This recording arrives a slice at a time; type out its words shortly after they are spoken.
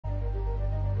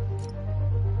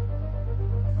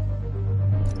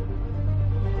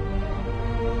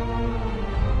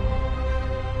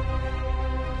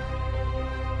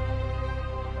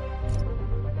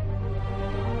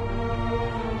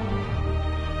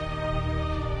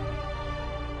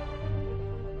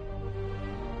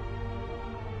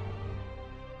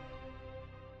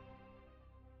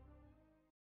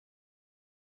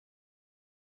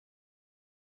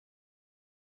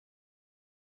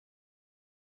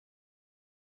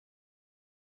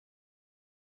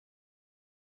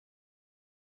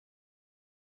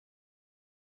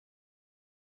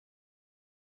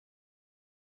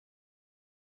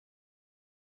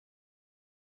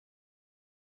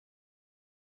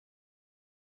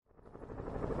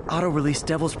Auto-release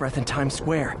Devil's Breath in Times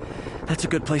Square. That's a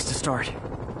good place to start.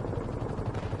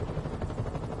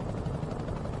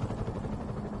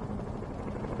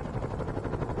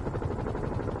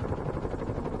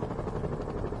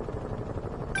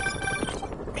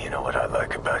 You know what I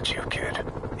like about you, kid?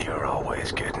 You're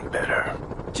always getting better.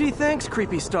 Gee, thanks,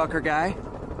 creepy stalker guy.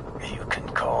 You can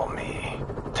call me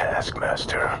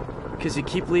Taskmaster. 'Cause you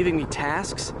keep leaving me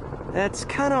tasks? That's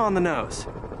kinda on the nose.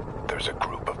 There's a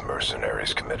group of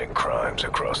mercenaries committing crimes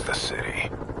across the city.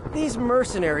 These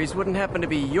mercenaries wouldn't happen to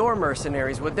be your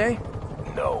mercenaries, would they?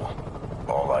 No.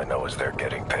 All I know is they're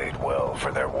getting paid well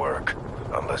for their work.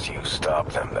 Unless you stop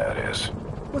them, that is.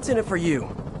 What's in it for you?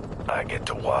 I get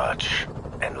to watch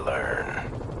and learn.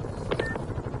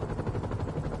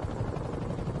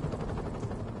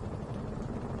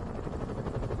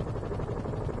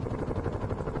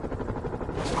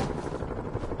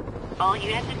 All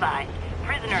units advised.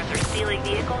 Prisoners are stealing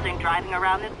vehicles and driving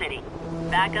around the city.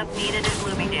 Backup needed in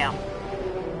Bloomingdale.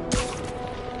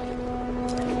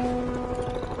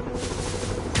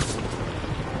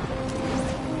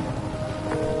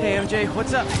 Hey, MJ,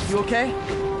 what's up? You okay?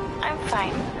 I'm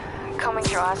fine. Combing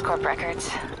through Oscorp records.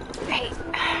 Hey,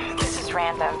 this is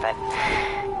random, but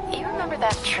you remember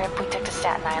that trip we took to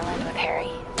Staten Island with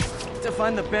Harry? To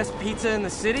find the best pizza in the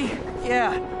city?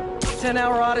 Yeah.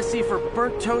 10-hour odyssey for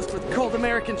burnt toast with cold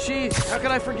American cheese. How could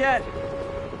I forget?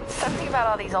 Something about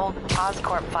all these old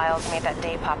Oscorp files made that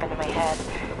day pop into my head.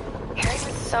 Harry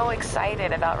was so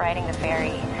excited about riding the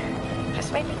ferry.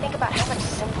 Just made me think about how much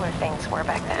simpler things were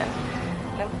back then.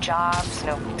 No jobs,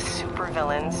 no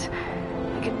supervillains.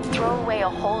 We could throw away a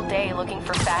whole day looking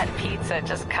for bad pizza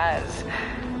just 'cause.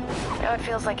 Now it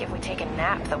feels like if we take a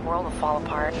nap, the world will fall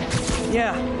apart.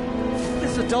 Yeah.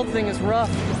 This adult thing is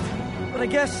rough. But I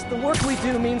guess the work we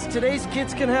do means today's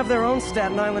kids can have their own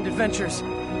Staten Island adventures.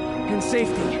 In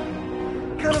safety.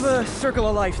 Kind of a circle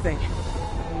of life thing.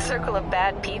 Circle of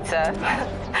bad pizza.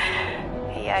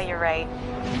 Yeah, you're right.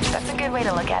 That's a good way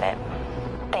to look at it.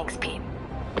 Thanks, Pete.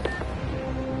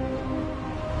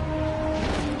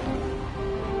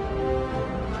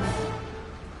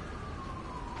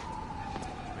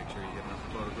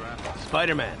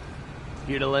 Spider-Man,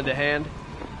 here to lend a hand?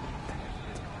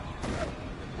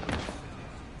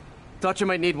 Thought you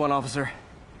might need one, officer.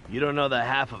 You don't know the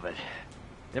half of it.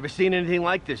 Never seen anything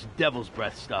like this Devil's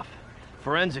Breath stuff.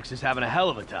 Forensics is having a hell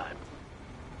of a time.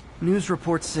 News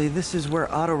reports say this is where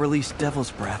Otto released Devil's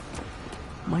Breath.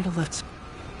 Might have left...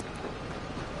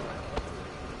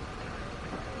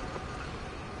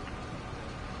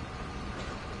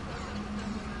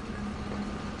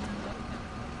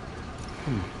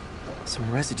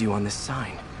 Some residue on this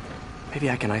sign. Maybe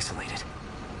I can isolate it.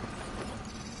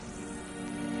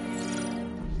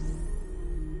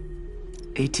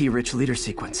 AT-rich leader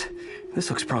sequence. This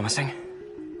looks promising.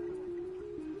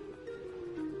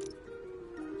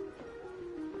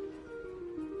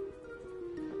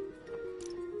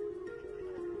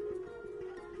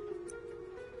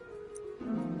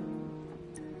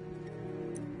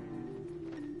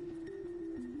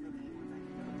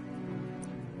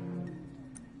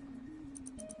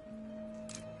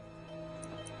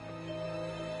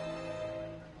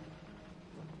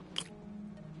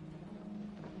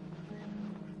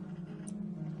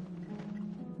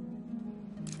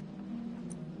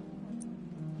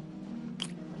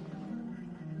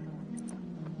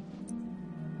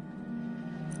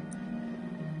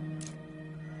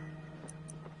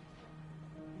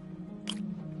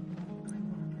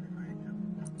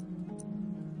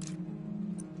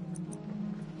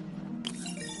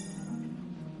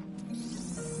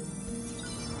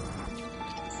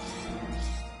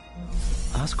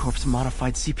 Oscorp's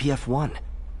modified CPF-1.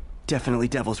 Definitely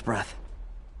Devil's Breath.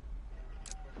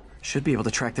 Should be able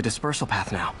to track the dispersal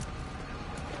path now.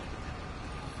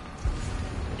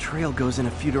 The trail goes in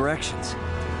a few directions.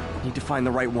 Need to find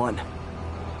the right one.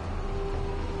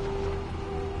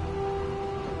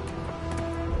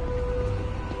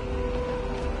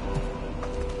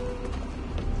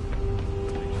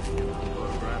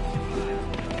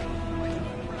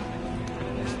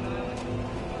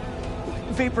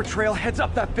 Vapor trail heads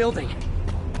up that building.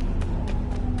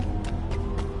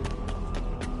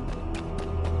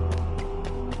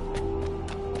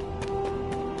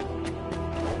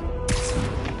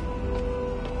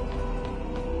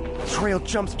 Trail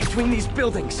jumps between these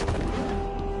buildings.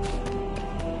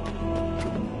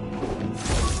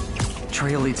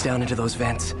 Trail leads down into those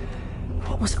vents.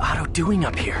 What was Otto doing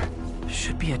up here?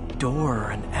 Should be a door or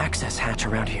an access hatch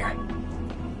around here.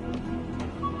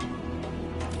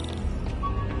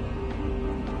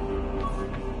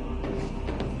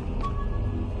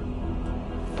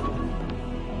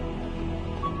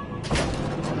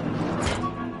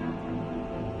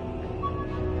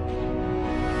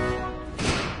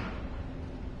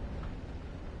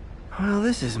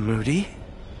 this is moody.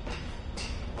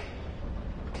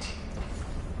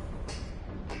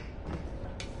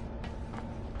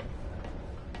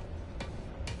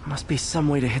 Must be some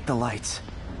way to hit the lights.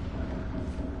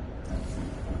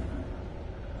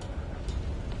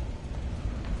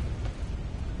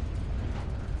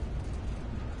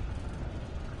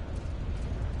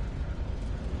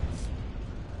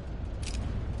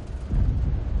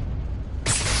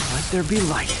 Let there be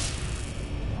light.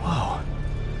 Whoa.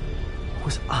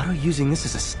 Was Otto using this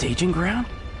as a staging ground?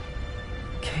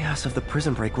 Chaos of the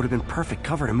prison break would have been perfect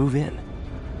cover to move in.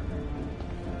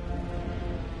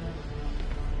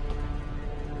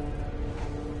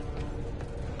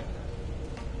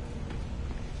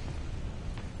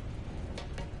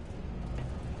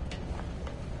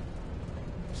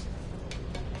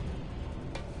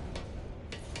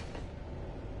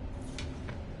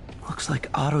 Looks like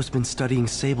Otto's been studying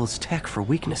Sable's tech for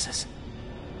weaknesses.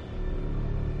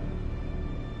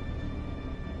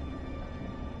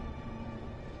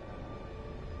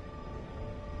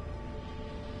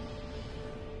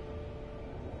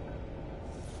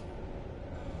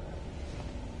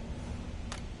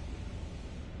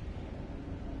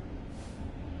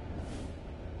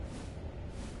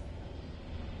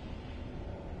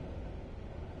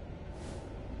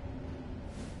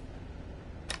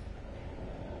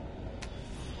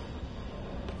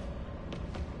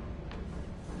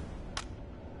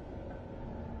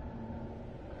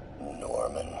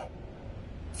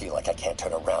 Feel like I can't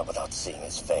turn around without seeing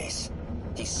his face.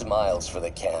 He smiles for the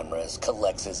cameras,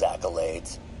 collects his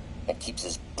accolades, and keeps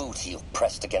his boot heel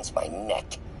pressed against my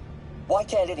neck. Why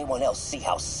can't anyone else see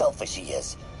how selfish he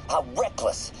is? How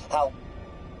reckless, how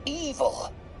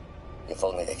evil? If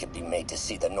only they could be made to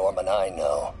see the Norman I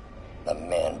know. The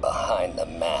man behind the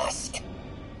mask.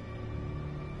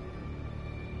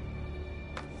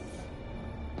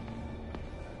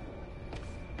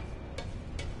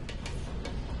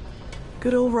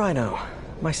 Good old Rhino.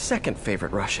 My second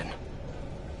favorite Russian.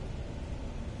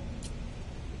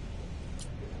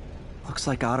 Looks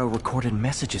like Otto recorded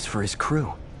messages for his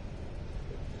crew.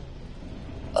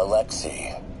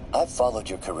 Alexei, I've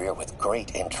followed your career with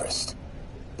great interest.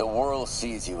 The world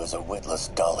sees you as a witless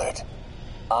dullard.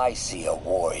 I see a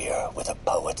warrior with a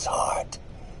poet's heart.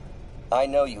 I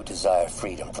know you desire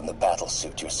freedom from the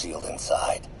battlesuit you're sealed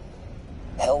inside.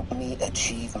 Help me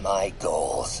achieve my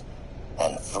goals,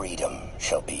 and freedom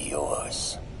shall be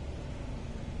yours.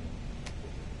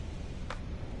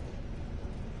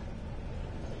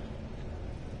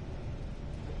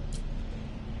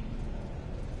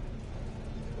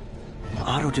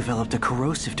 Otto developed a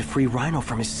corrosive to free Rhino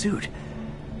from his suit.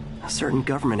 A certain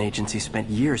government agency spent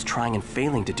years trying and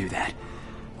failing to do that.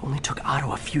 Only took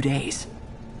Otto a few days.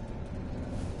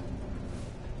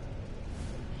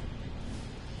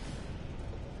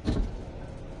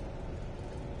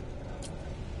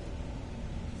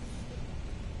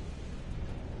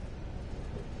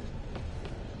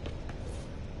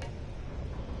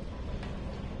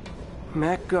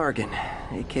 Mac Gargan,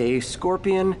 aka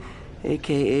Scorpion,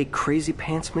 aka Crazy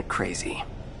Pants McCrazy.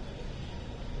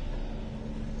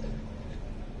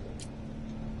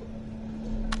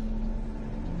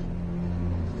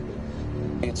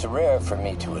 It's rare for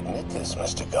me to admit this,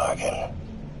 Mr. Gargan.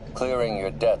 Clearing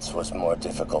your debts was more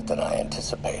difficult than I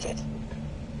anticipated.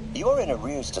 You're in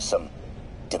arrears to some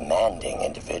demanding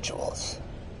individuals.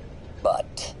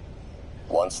 But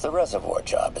once the reservoir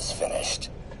job is finished,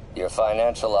 your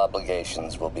financial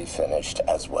obligations will be finished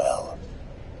as well.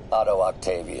 Otto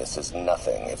Octavius is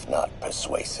nothing if not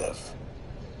persuasive.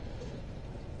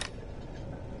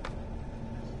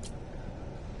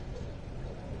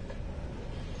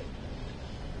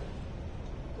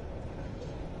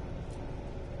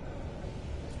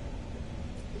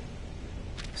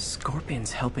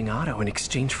 Scorpion's helping Otto in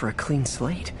exchange for a clean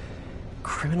slate.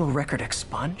 Criminal record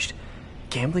expunged?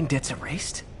 Gambling debts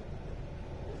erased?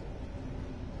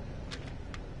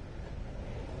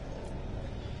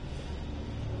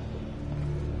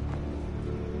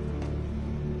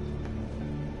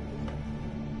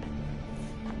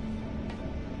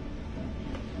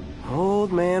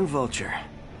 Old man Vulture.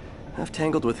 I've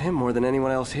tangled with him more than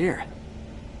anyone else here.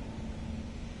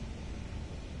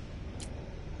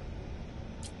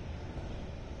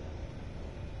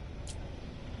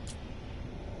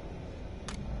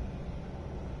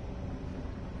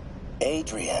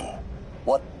 Adrian,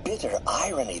 what bitter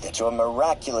irony that your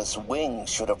miraculous wings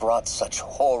should have wrought such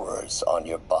horrors on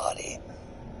your body.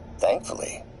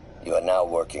 Thankfully, you are now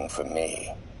working for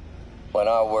me. When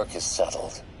our work is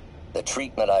settled, the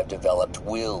treatment I've developed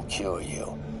will cure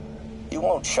you. You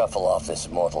won't shuffle off this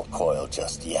mortal coil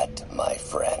just yet, my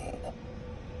friend.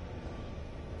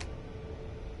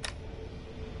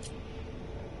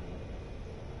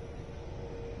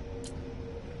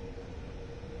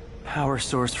 power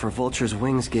source for Vulture's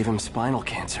wings gave him spinal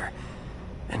cancer,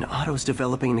 and Otto's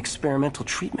developing an experimental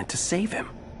treatment to save him.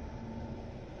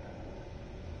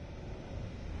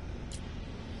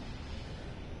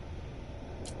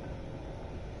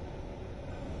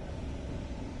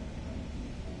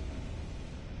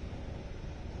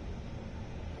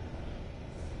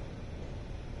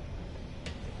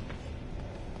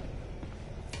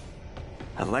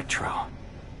 Electro.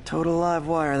 Total live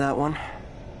wire, that one.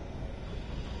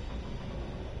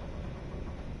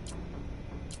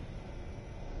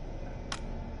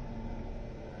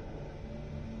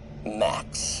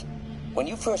 Max, when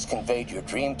you first conveyed your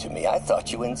dream to me, I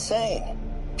thought you insane.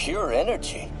 Pure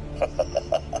energy.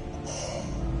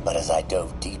 But as I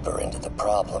dove deeper into the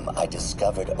problem, I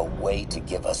discovered a way to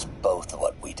give us both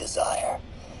what we desire.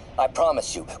 I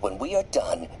promise you, when we are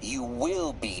done, you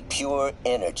will be pure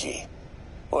energy.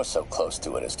 Or so close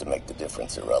to it as to make the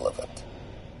difference irrelevant.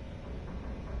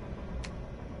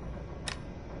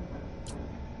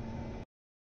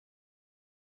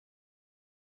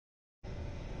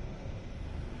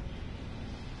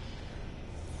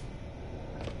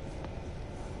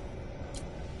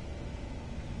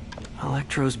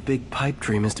 Electro's big pipe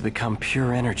dream is to become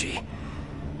pure energy.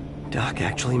 Doc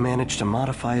actually managed to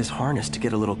modify his harness to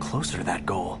get a little closer to that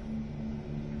goal.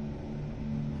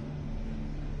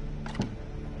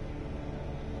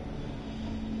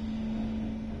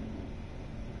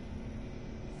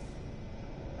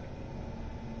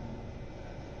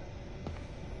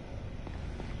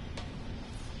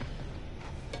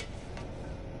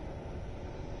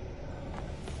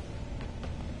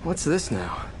 What's this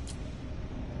now?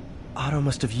 Otto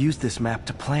must have used this map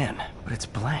to plan, but it's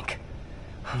blank.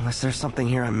 Unless there's something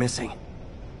here I'm missing.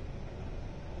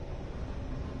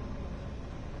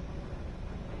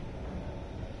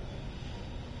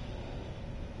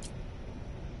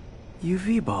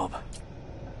 UV bulb.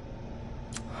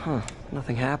 Huh,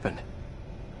 nothing happened.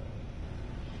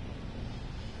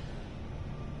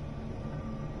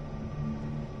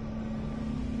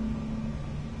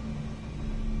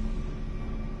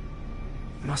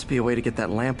 Must be a way to get that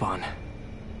lamp on.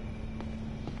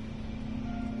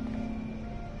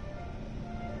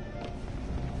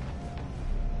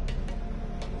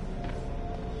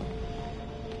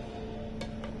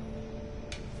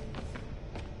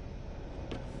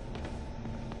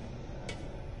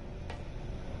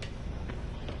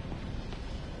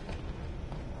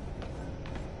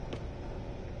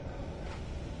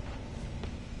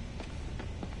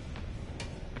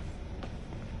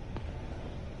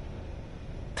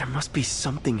 There must be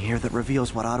something here that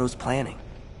reveals what Otto's planning.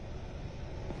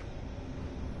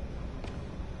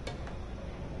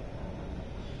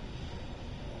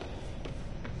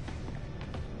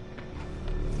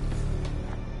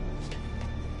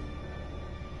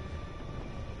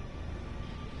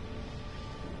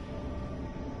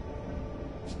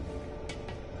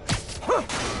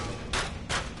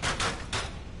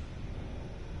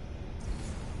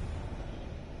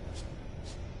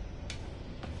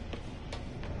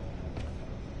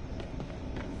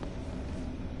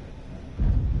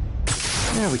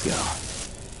 There we go.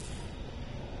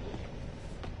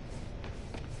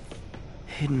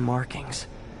 Hidden markings.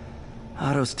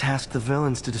 Otto's tasked the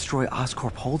villains to destroy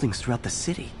Oscorp holdings throughout the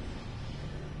city.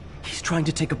 He's trying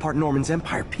to take apart Norman's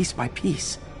empire piece by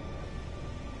piece.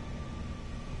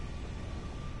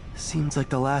 Seems like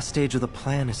the last stage of the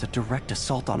plan is a direct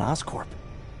assault on Oscorp.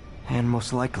 And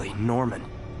most likely, Norman.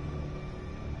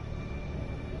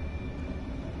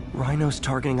 Rhino's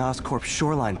targeting Oscorp's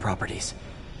shoreline properties.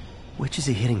 Which is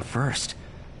he hitting first?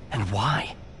 And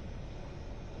why?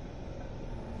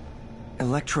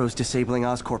 Electro's disabling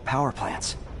Oscorp power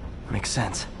plants. Makes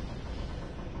sense.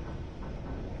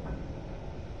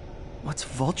 What's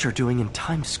Vulture doing in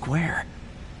Times Square?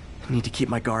 I need to keep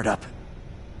my guard up.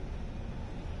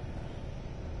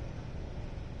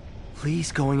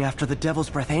 Lee's going after the Devil's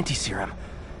Breath anti-serum,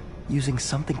 using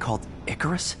something called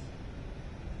Icarus?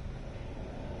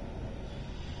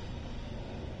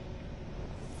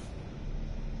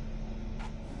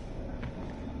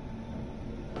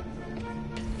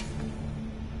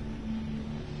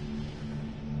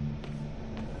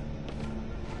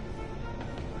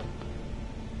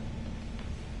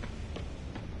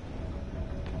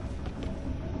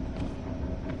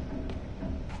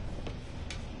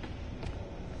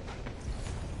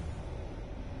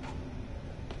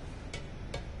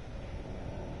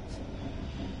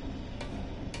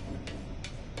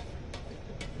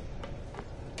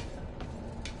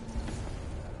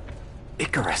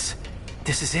 Icarus.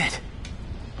 This is it.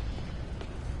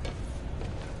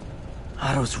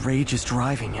 Otto's rage is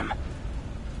driving him.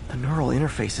 The neural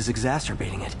interface is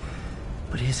exacerbating it.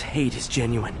 But his hate is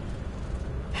genuine.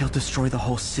 He'll destroy the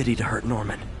whole city to hurt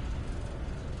Norman.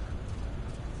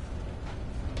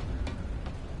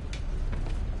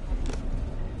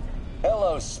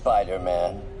 Hello,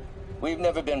 Spider-Man. We've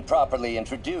never been properly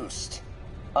introduced.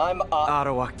 I'm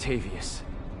Otto Octavius.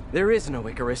 There is no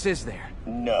Icarus, is there?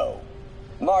 No.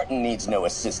 Martin needs no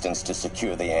assistance to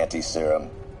secure the anti-serum.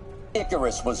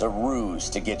 Icarus was a ruse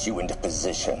to get you into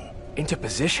position. Into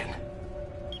position?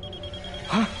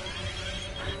 Huh?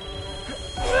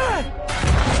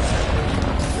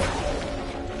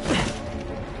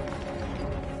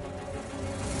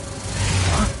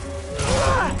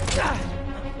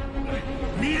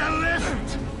 Need a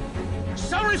lift?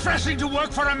 So refreshing to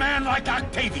work for a man like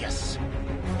Octavius.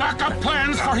 Backup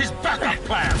plans for his backup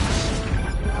plans.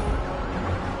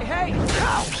 Hey!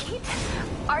 Pete?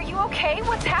 Are you okay?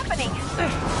 What's happening?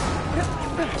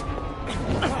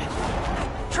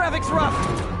 Traffic's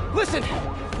rough. Listen,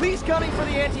 Lee's gunning for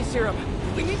the anti-serum.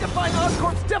 We need to find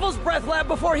Oscorp's Devil's Breath lab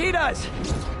before he does.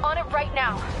 On it right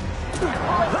now. Pull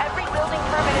up every building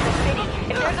permit in the city.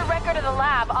 If there's a record of the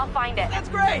lab, I'll find it. That's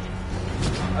great!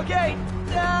 Okay,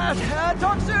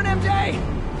 talk soon, MJ!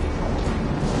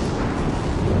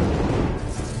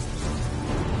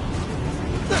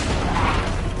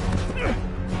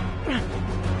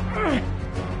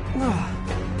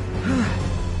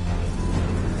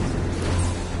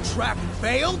 Trap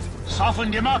failed?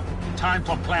 Softened him up. Time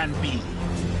for plan B.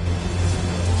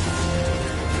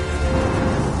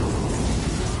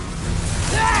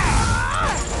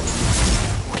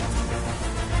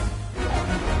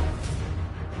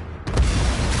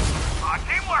 Our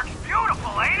teamwork's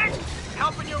beautiful, ain't it?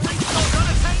 Helping you reach those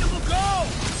unattainable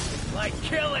goals! Like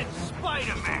killing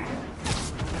Spider-Man.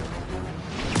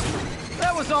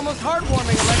 That was almost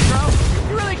heartwarming, Electro.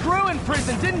 You really grew in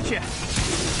prison, didn't you?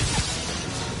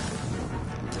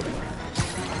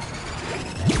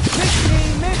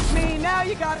 Miss me, now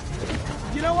you got it.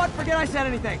 You know what? Forget I said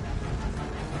anything.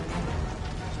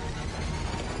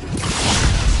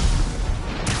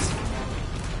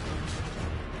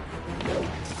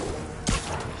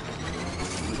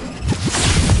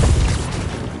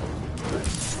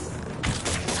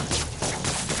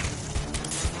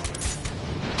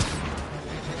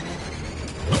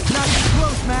 Not even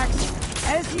close, Max.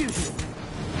 As usual.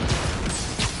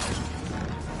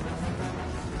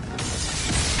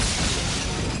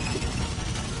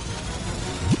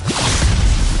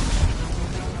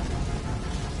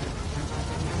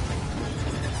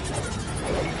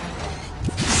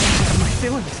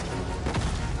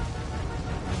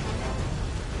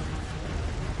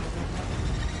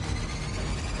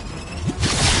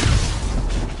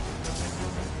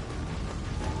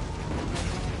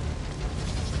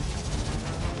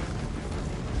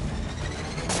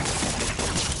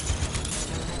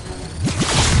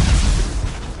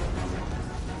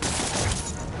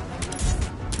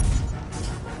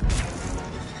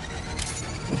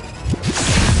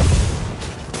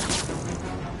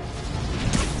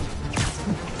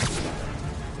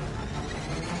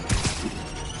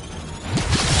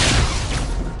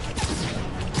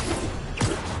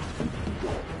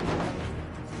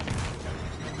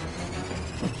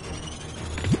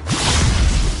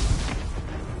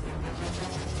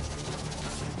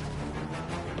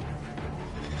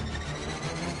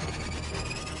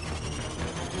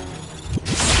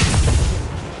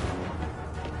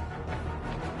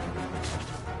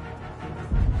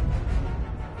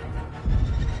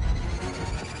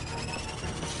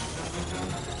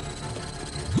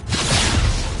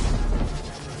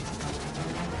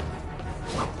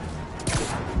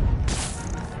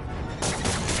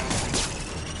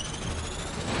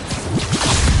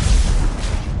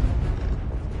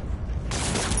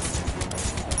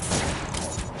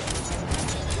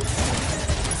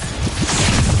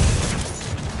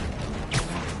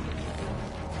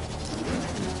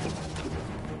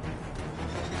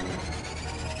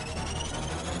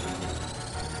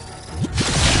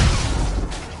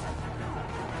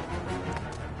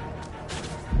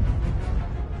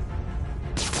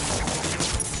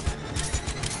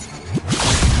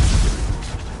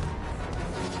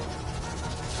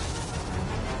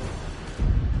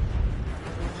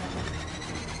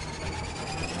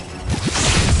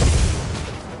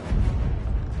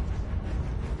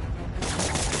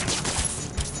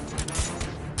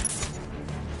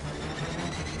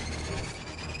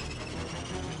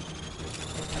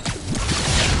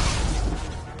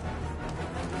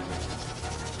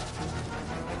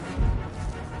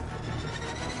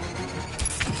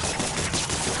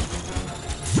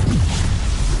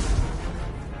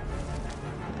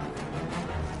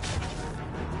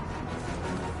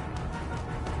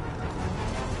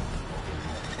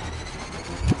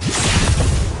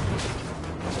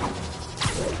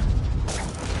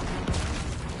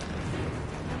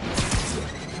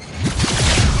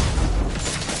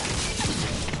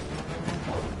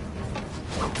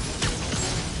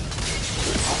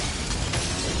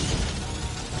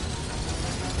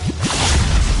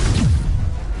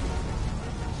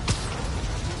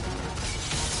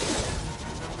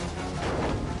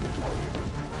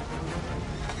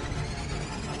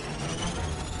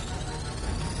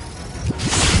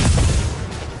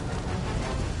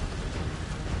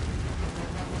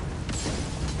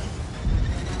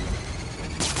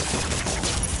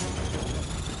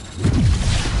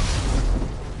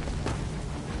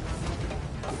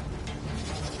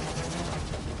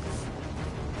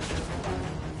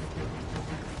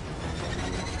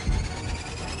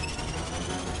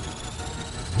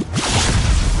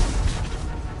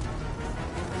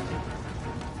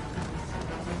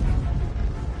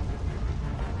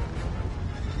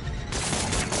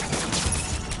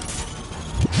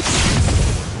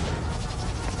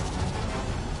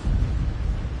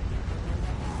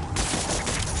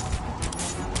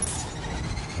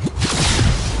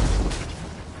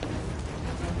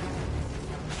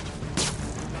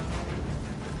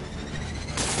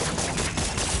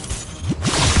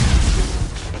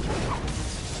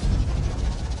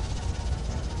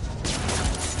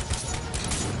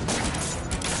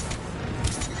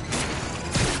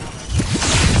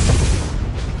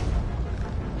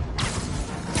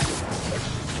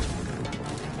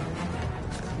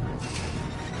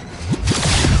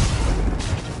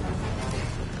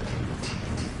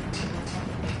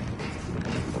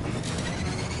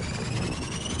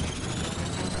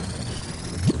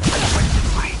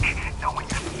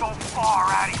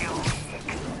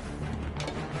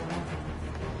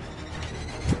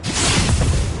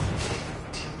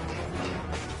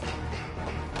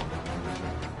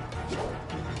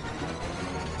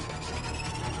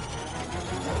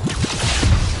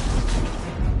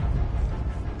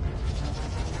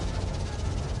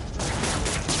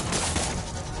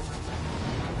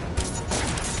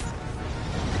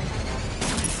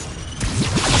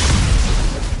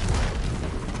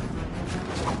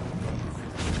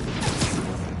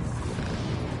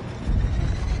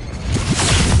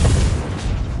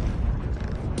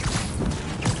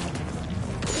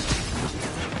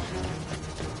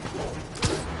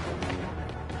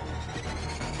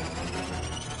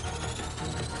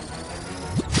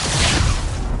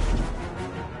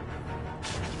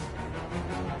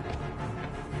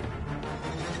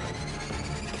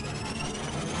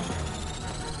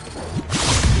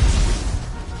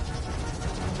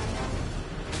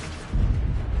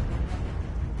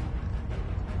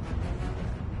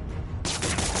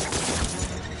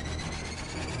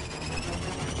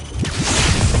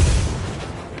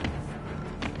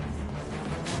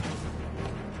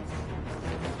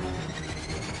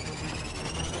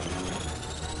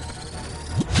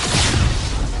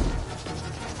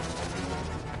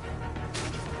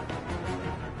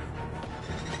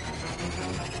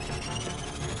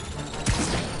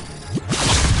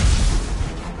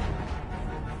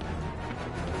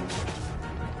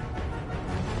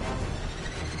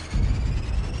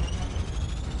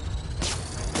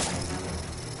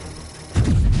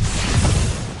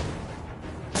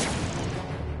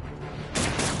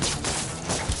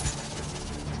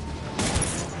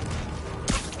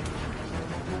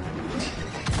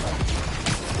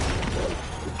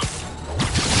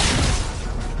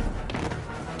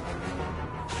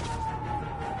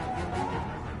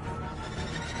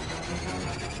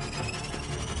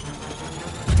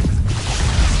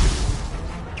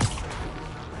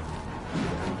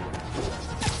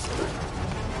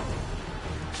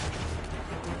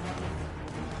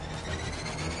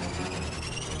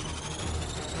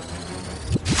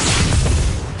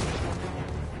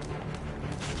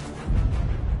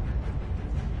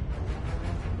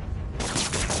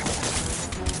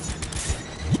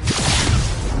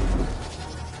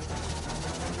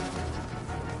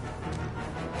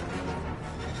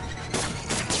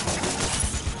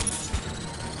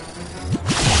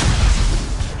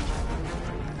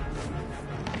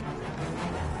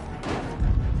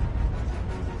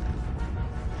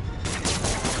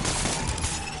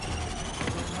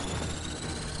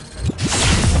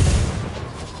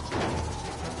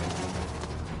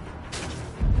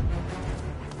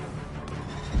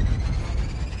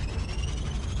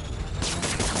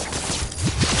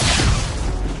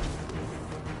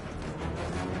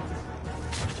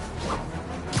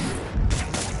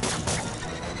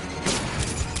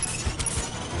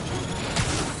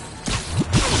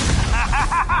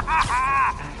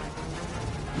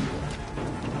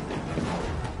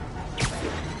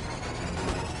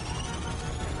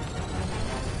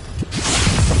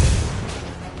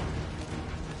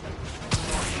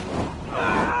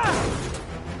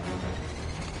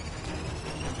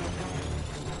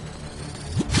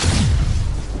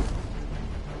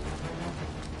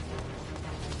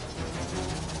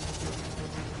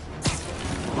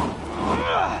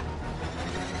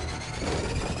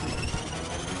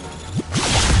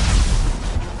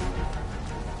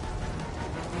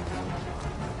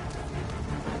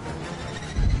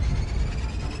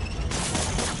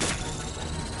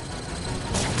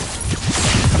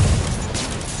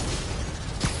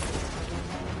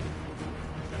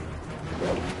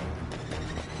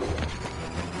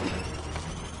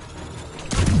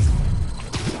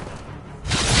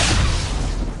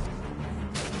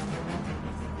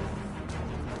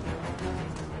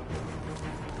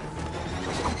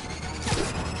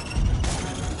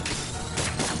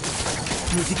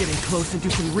 Need to get in close and do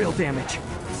some real damage.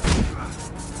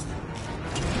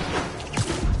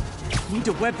 Need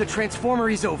to web the transformer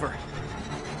he's over.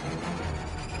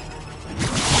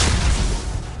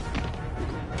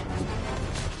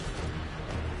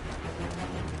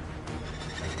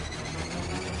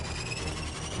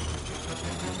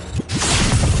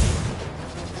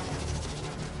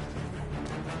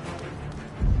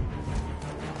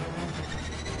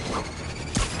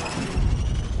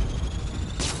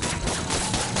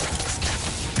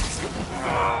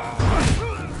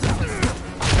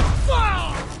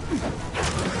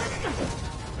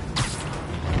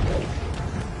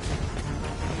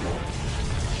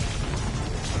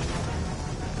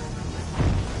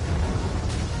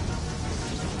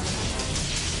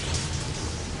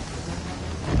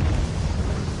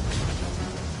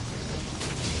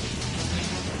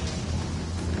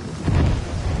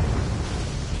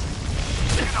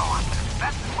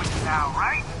 Now,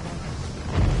 right?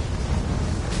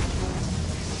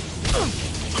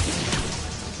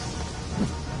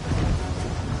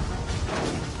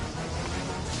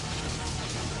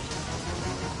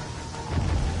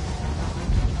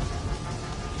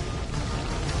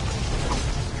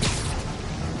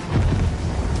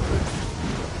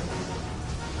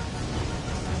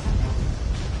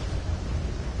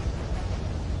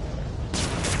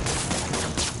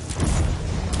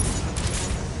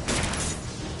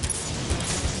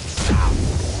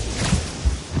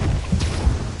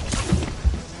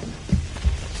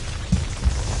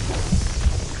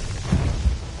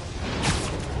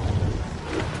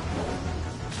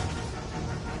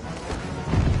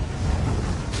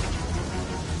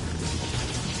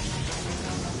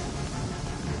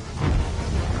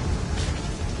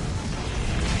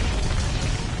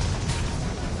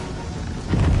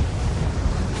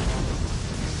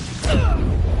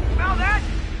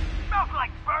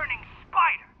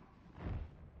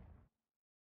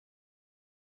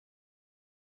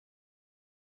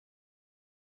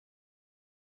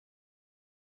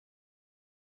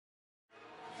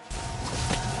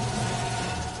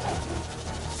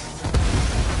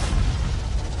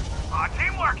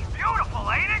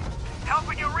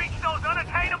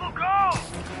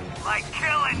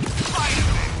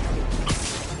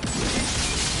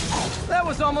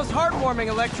 almost heartwarming,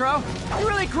 Electro. You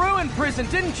really grew in prison,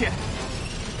 didn't you?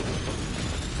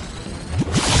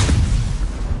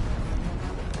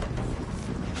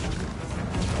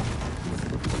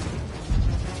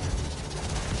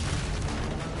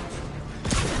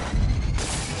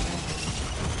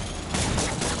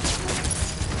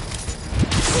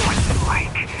 What's it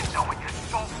like knowing you're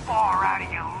so far out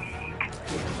of your league?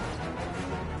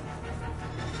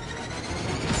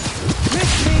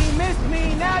 Missed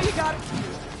me, now you got it.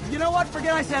 You know what?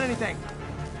 Forget I said anything.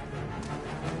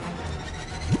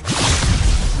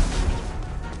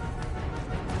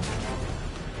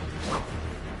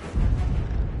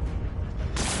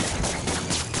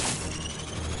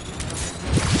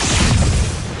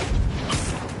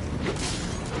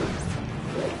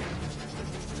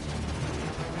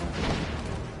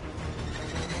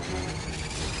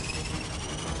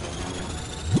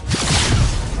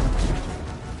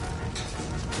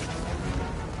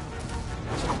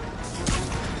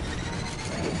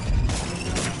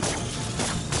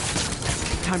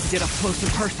 Time to get up close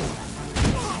and personal.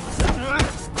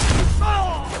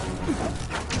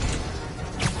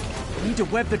 Need to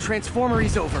web the transformer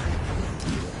he's over.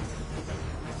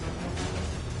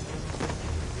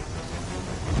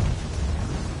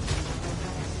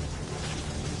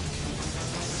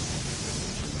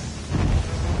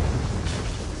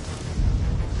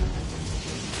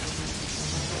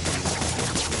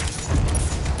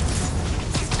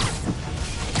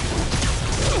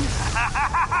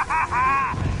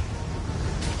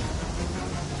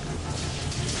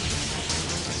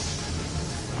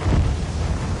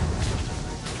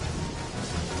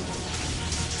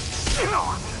 You know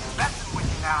I'm just messing with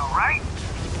you now, right?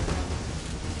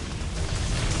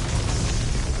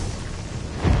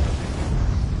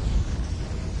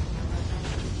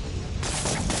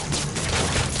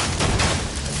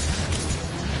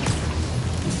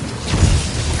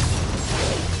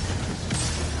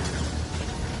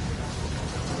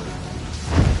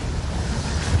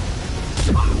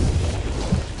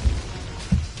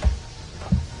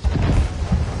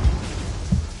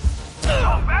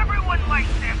 Hope everyone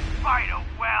likes their fighter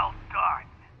well done.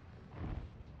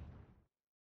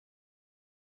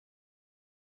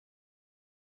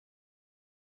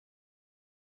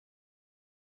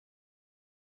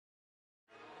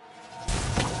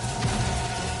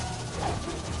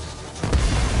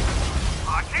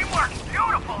 Teamwork's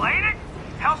beautiful, ain't it?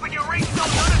 Helping you reach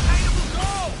those unattainable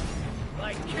goals.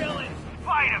 Like killing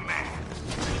Spider-Man.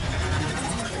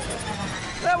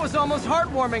 That was almost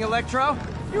heartwarming, Electro.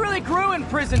 You really grew in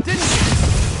prison, didn't you?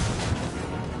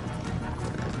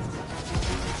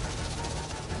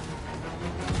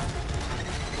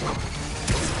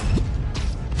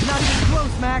 Not even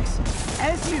close, Max.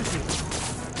 As usual.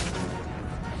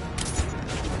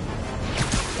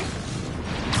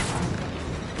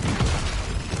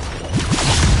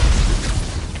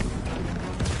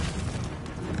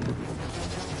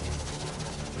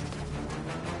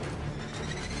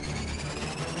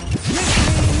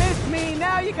 Missed me,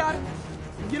 now you got it.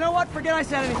 You know what? Forget I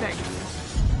said anything.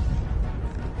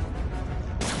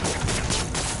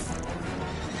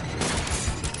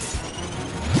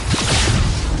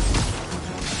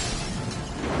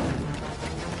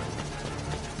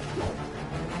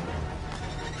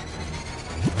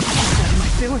 What am I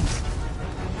doing?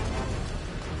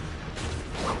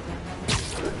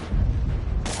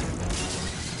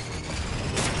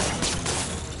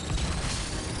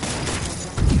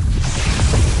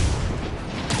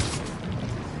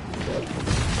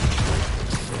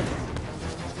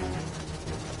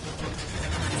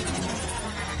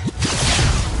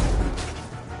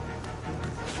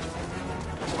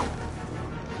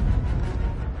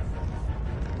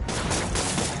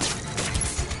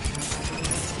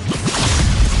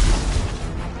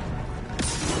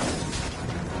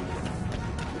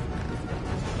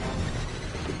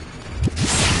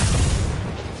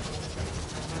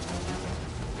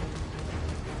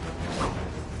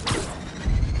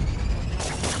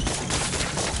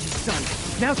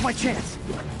 Now's my chance.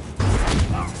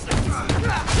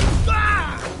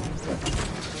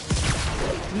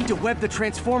 Need to web the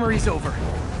transformer he's over.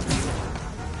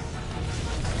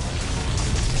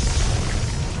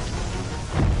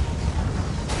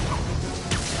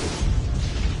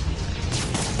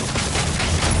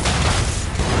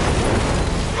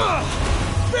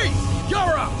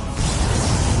 You're up!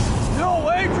 No,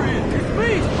 Adrian! It's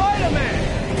me,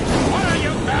 Spider-Man! What are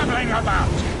you babbling about?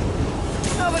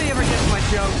 Nobody ever gets my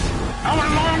jokes. Our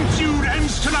long feud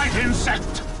ends tonight,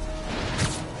 insect!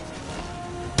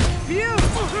 Phew!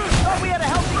 Thought we had a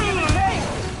healthy give and take!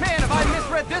 Man, have I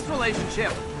misread this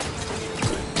relationship!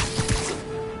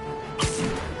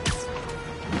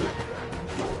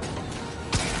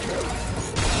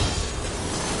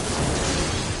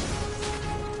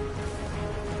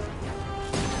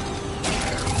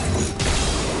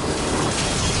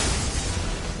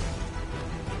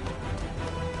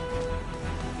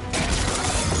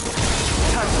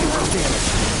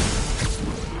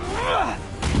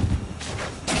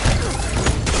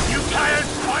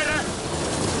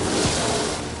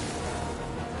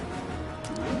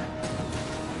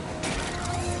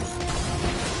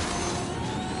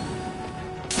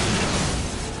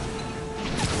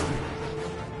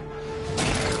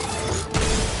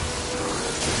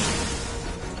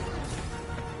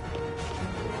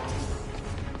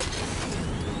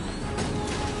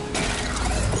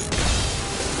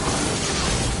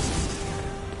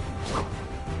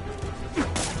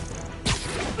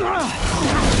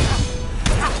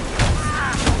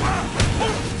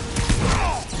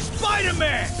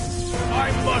 Spider-Man!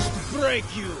 I must break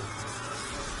you!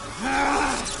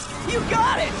 You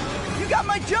got it! You got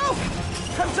my joke!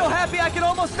 I'm so happy I can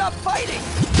almost stop fighting!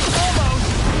 Almost!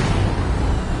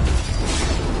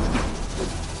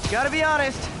 Gotta be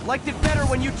honest, liked it better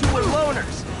when you two were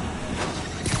loners.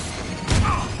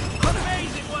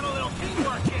 Amazing what a little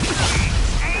teamwork is!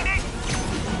 Ain't it?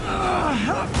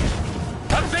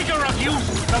 The vigor of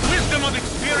youth, the wisdom of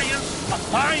experience, a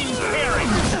fine pairing.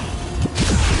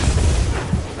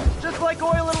 Just like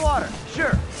oil and water,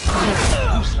 sure.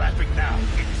 Who's laughing now,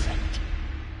 insect?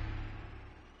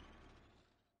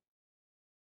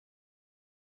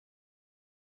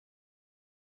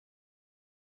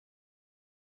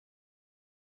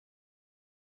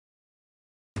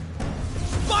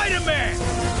 Spider-Man!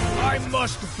 I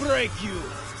must break you!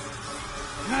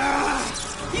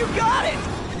 You got it!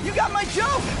 You got my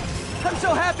joke! I'm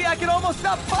so happy I can almost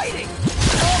stop fighting!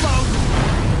 Almost!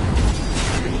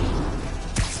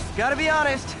 Gotta be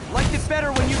honest, liked it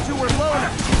better when you two were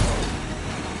loners.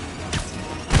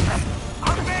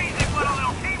 Amazing what a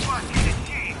little teamwork can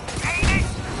achieve, ain't it?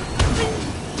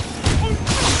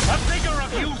 The vigor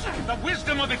of youth, the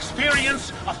wisdom of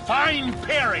experience, a fine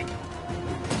pairing.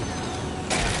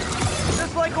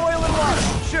 Just like oil and water,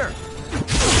 sure.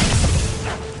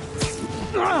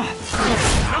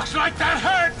 Looks like that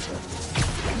hurt!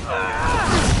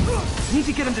 Need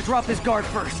to get him to drop his guard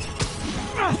first.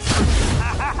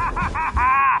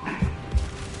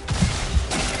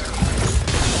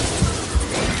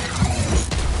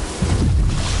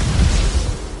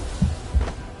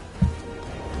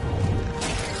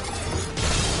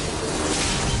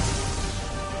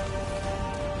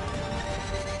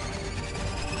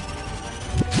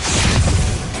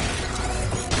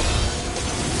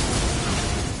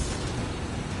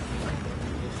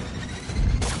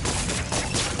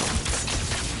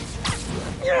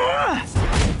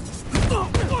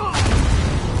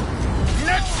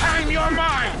 Next time you're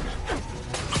mine!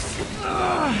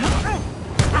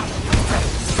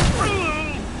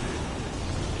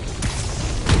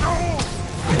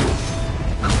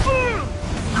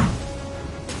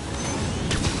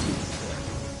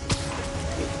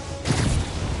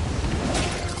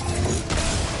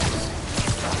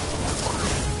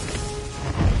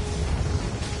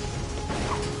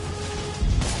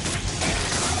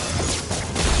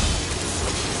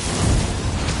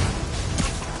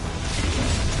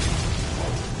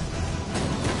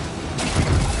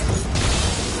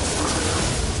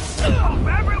 Hope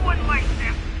everyone likes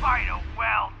their spider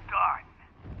well done.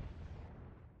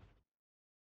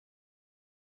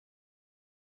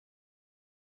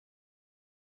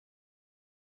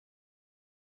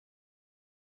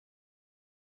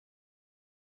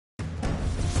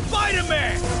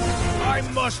 Spider-Man! I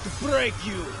must break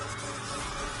you!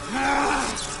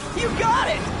 You got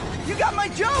it! You got my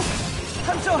joke!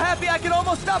 I'm so happy I can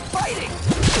almost stop fighting!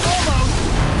 Almost!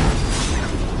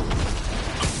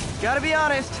 Gotta be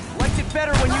honest, liked it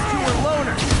better when you two were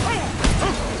loners.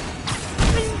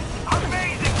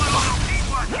 Amazing what a little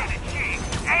teamwork can achieve,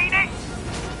 ain't it?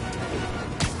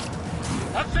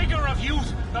 The vigor of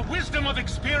youth, the wisdom of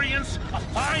experience, a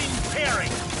fine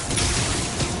pairing.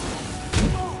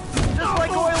 Just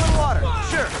like oil and water,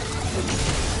 sure.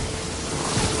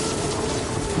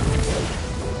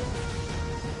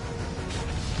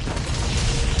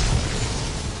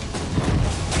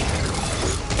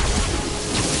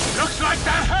 Looks like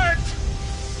that hurt!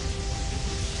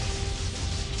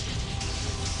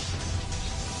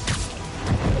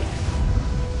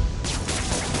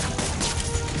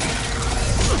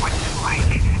 What's it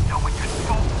like? No one just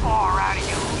so far out of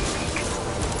you.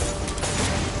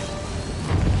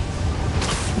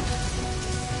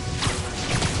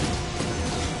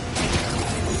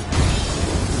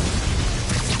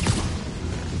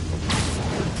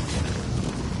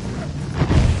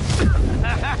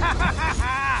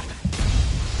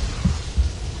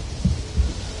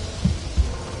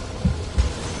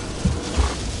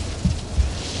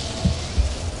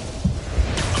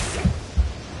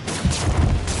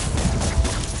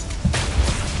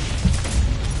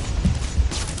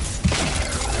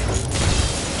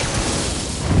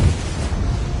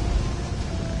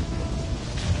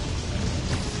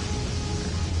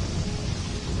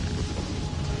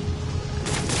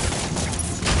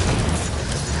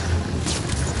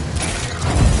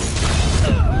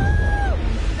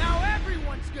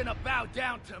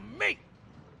 down to me!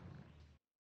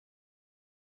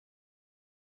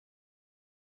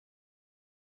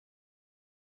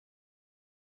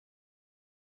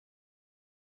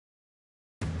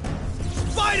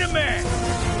 Spider-Man!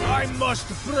 I must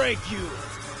break you.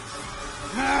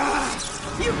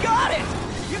 You got it!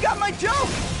 You got my joke!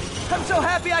 I'm so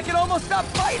happy I can almost stop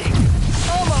fighting!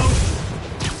 Almost!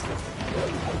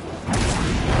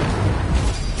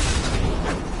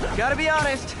 Gotta be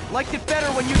honest, liked it better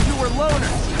when you two were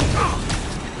loners.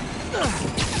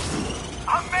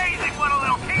 Amazing what a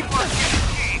little teamwork can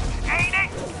achieve, ain't it?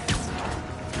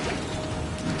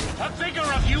 The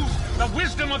vigor of youth, the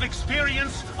wisdom of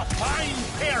experience, a fine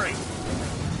pairing.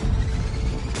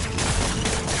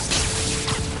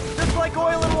 Just like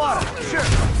oil and water, sure.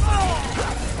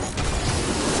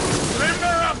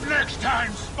 Limber up next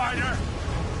time, Spider!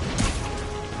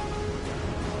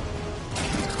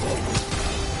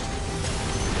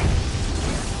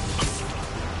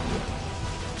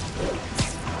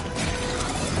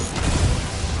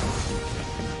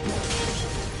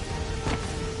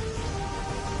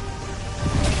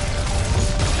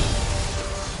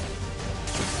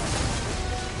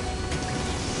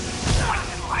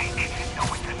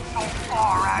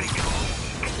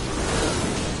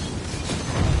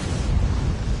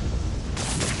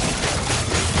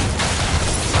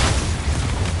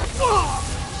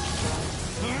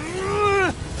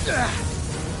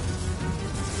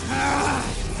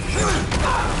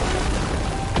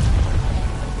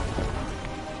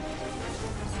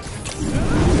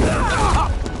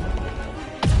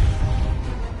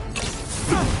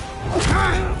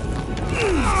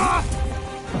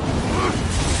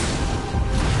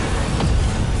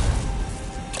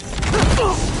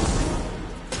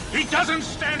 He doesn't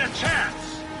stand a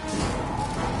chance!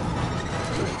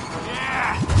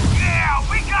 Yeah,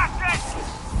 we got this!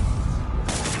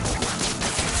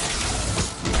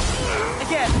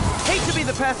 Again, hate to be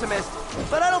the pessimist,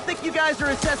 but I don't think you guys are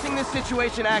assessing this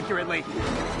situation accurately. You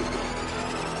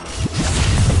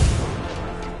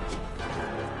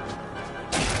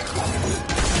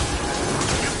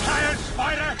tired,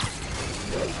 Spider?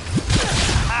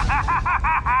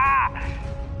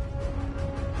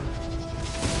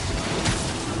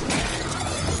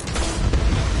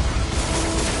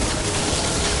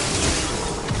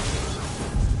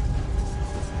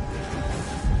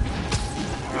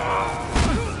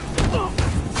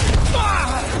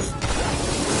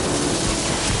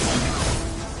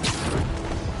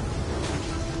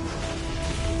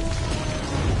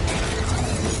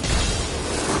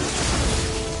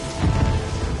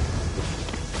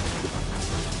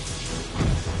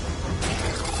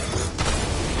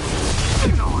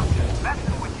 You know I'm just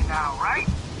messing with you now, right?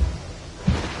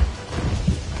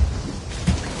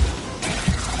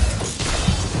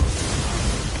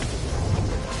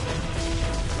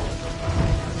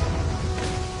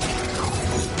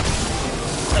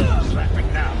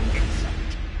 Laughing now,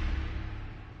 insect.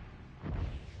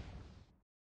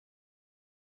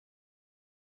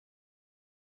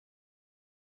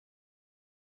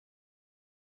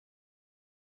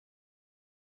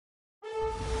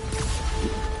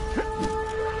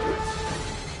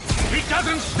 He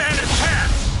doesn't stand a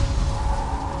chance!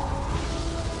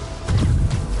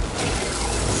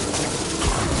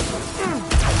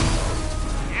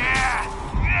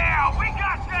 Yeah, we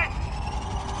got this!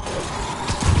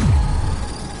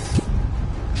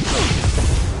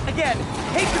 Again,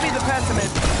 hate to be the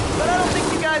pessimist, but I don't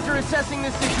think you guys are assessing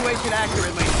this situation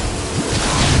accurately.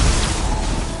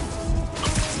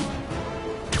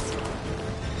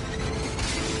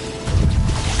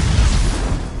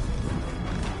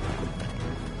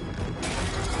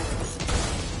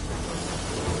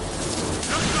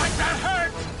 Looks like that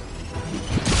hurt!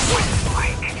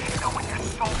 Like, knowing you're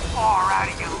so far out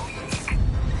of your league.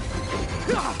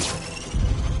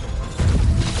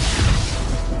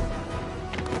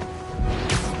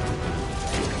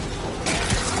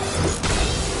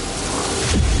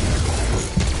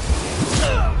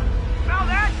 Smell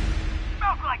that?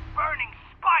 Smells like burning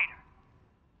spider.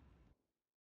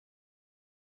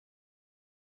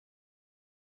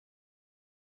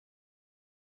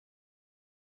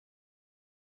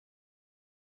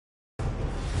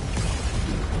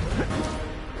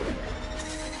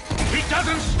 He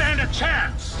doesn't stand a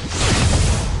chance!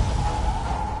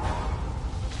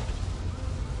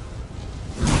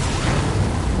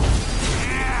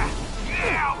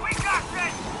 Yeah, we got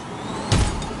this!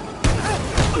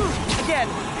 Again,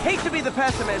 hate to be the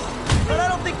pessimist, but I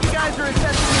don't think you guys are assessing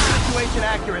this situation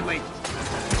accurately.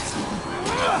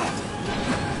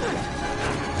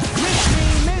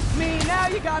 Miss me, now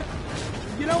you got it.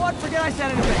 You know what? Forget I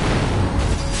said anything.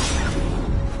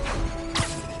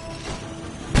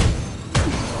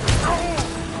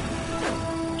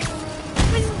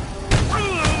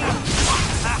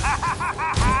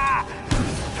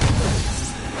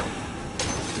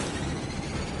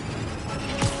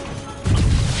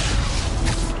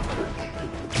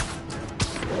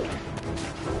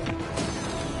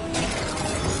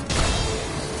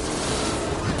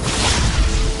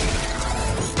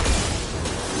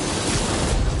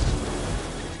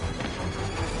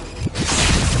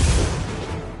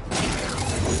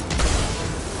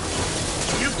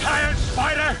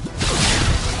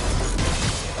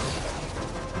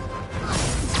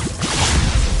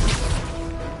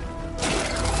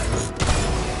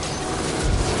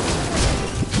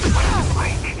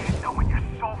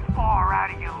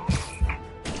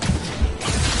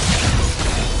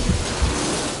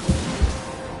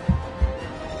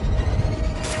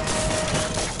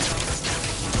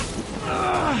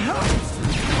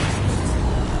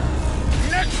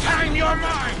 You're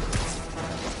mine!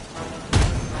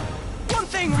 One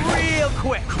thing real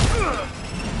quick.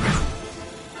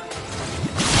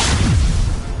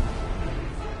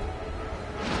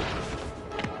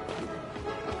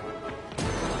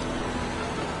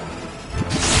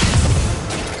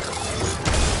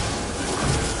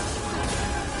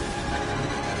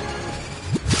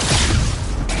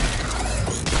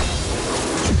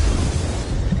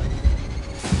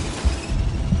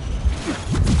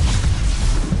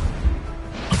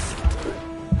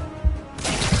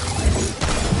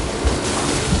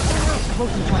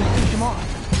 Supposed to try to finish him off.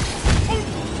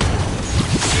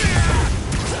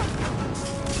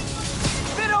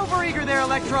 Bit overeager there,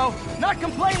 Electro. Not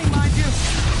complaining, mind you.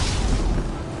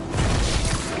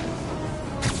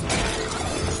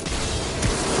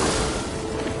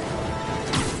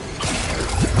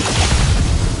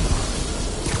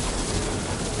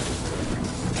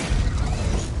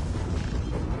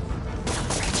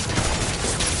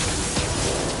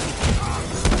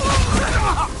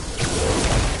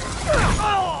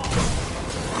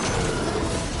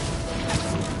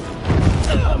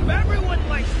 Everyone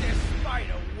likes their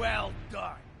spider well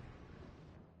done.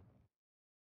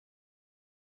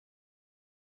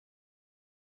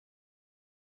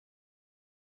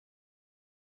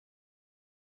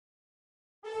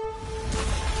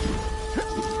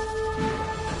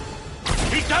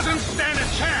 He doesn't stand a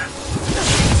chance!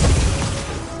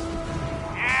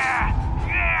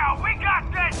 Yeah, we got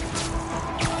this!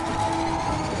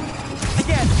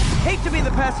 Again, hate to be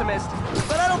the pessimist,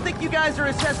 but I don't think you guys are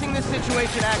assessing this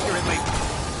situation accurately.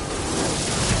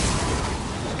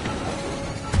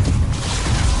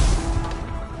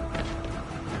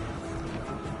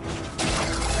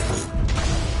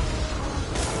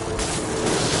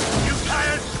 You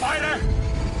tired, Spider?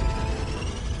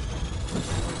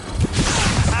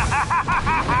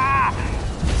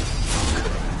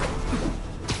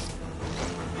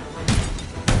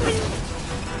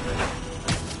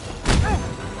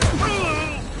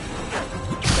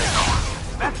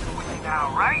 Messing with you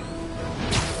now, right?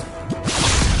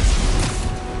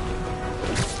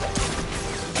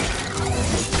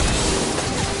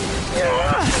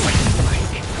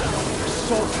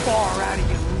 So far out of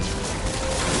you.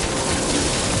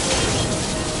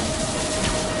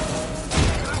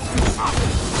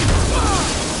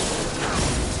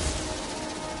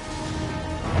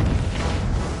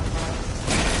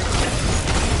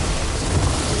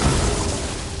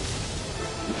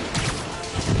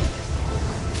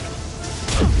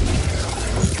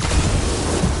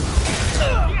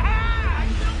 Yeah! I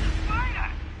killed the spider!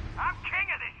 I'm king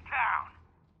of this town!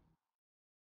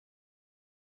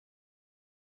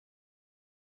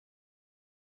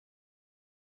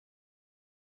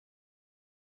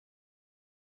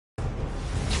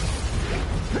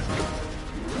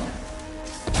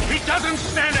 He doesn't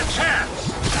stand a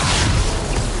chance!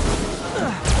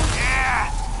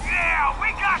 Yeah, we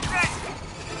got this!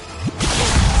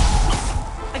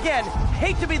 Again,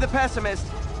 hate to be the pessimist,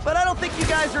 but I don't think you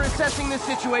guys are assessing this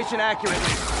situation accurately.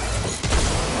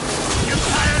 You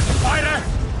tired, Spider?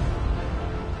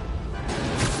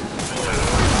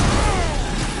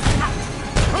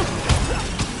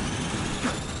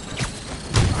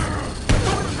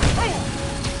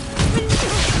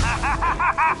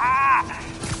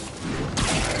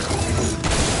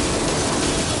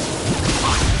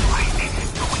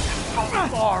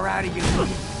 Far out of you.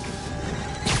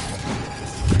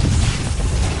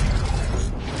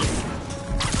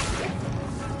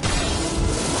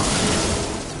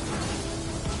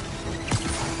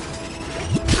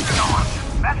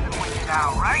 Messing with you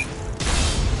now, right?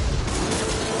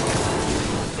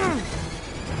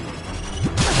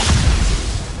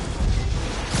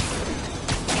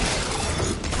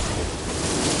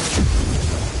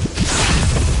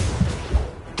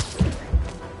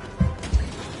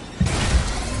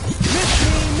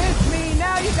 Miss me,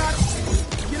 now you got...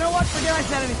 You know what? Forget I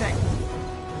said anything.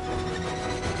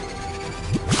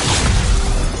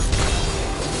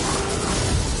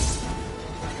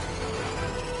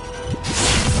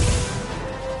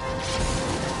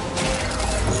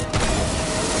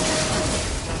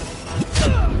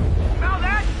 Smell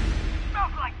that?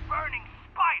 Smells like burning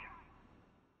spider.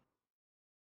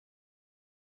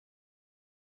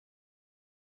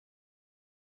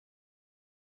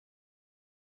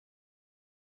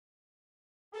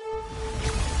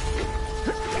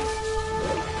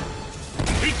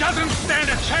 He doesn't stand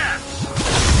a chance!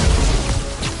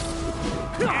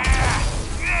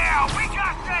 Yeah, we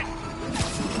got this!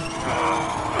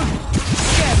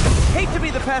 Again, hate to be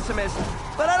the pessimist,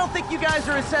 but I don't think you guys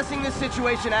are assessing this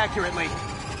situation accurately.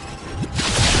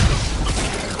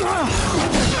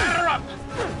 Batter up!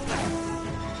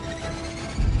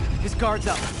 guards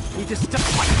up. Need to stop.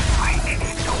 Mike,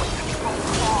 don't let me go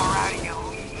far out of your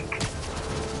league.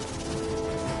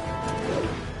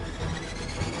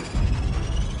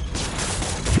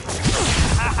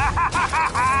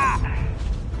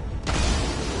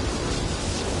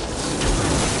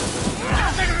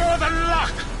 Nothing more than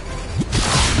luck!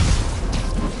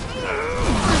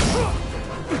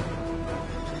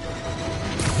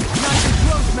 Not even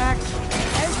close, Max.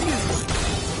 As usual.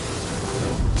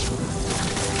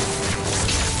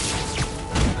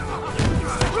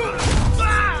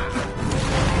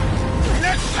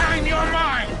 Next time you're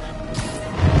mine!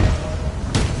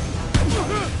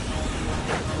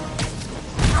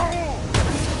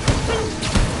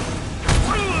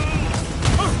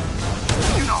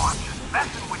 You know I'm just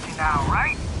messing with you now,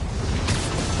 right?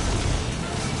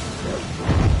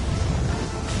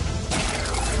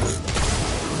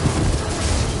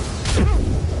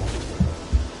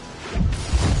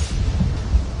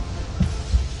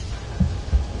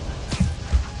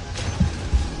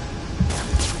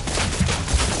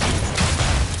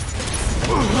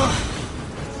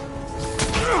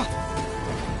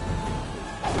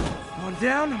 One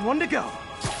down, one to go.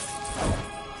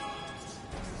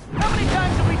 How many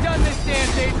times have we done this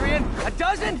dance, Adrian? A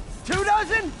dozen? 2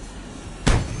 dozen?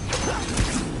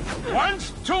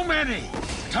 Once too many!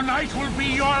 Tonight will be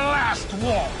your last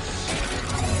waltz!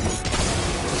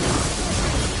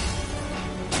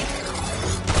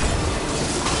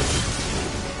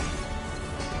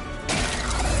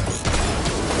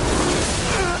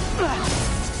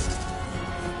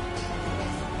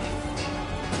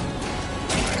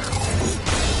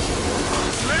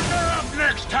 Limber up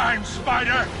next time,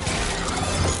 Spider!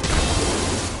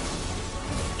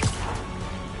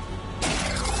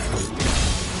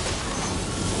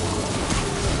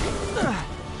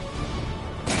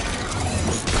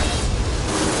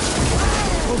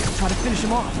 Let's try to finish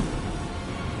him off.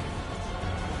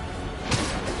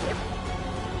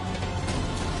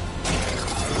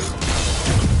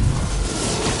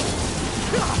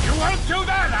 You won't do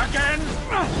that again!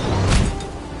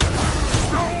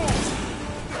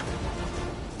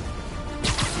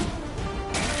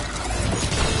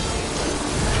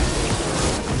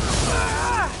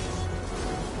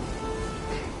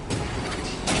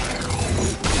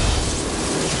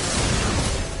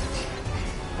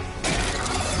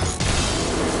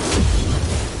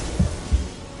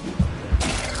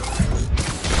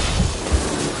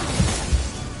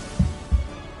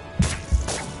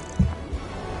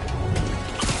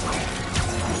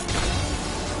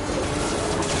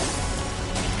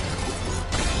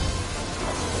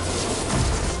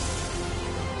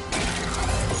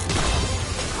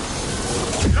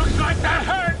 Looks like that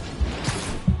hurt!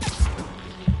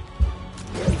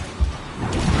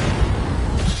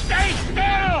 Stay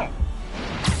still!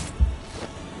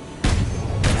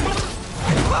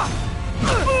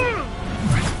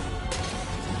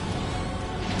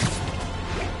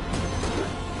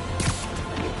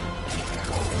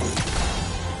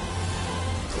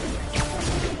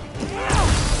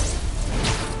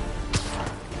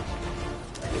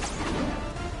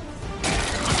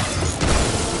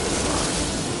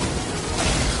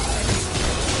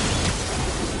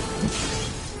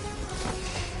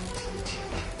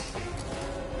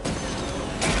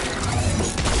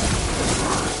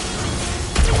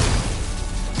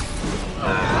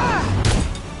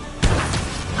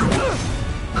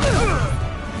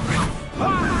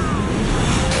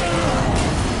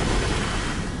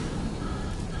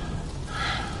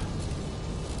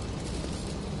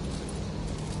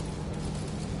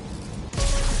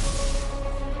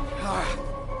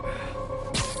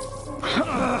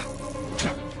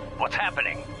 What's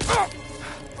happening?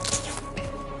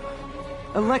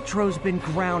 Electro's been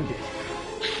grounded.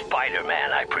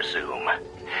 Spider-Man, I presume.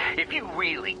 If you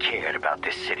really cared about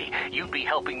this city, you'd be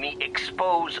helping me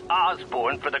expose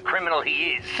Osborn for the criminal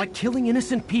he is. By killing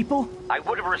innocent people? I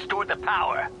would have restored the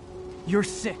power. You're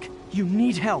sick. You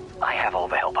need help. I have all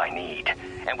the help I need,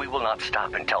 and we will not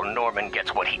stop until Norman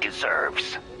gets what he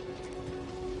deserves.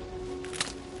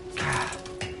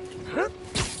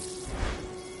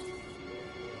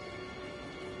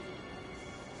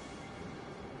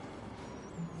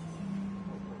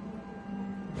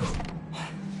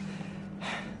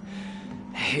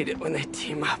 I hate it when they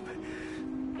team up.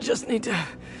 Just need to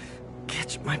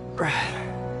catch my breath.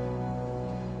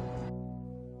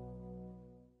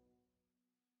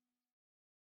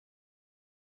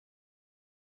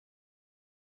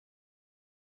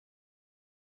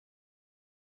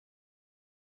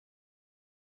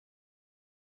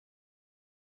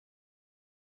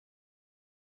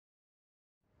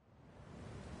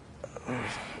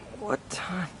 What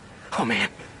time? Oh man,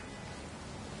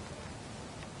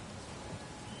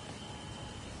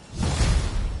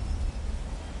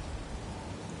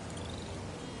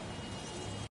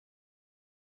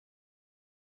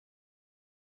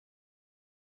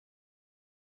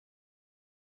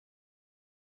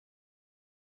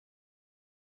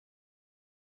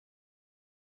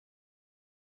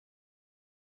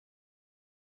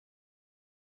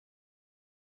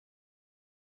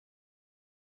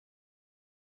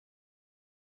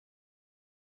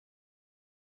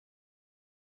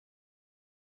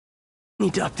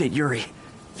 Need to update Yuri.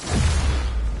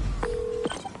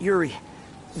 Yuri,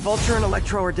 Vulture and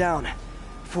Electro are down.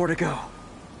 4 to go.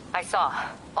 I saw.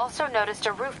 Also noticed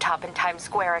a rooftop in Times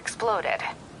Square exploded.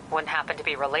 Wouldn't happen to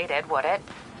be related, would it?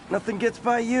 Nothing gets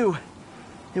by you.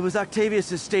 It was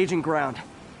Octavius' staging ground.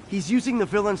 He's using the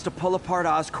villains to pull apart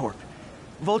Oscorp.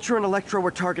 Vulture and Electro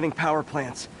were targeting power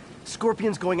plants.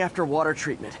 Scorpion's going after water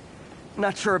treatment.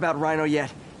 Not sure about Rhino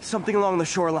yet. Something along the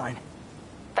shoreline.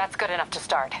 That's good enough to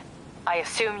start. I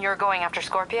assume you're going after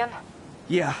Scorpion?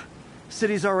 Yeah.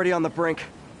 City's already on the brink.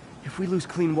 If we lose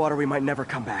clean water, we might never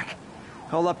come back.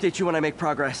 I'll update you when I make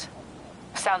progress.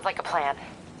 Sounds like a plan.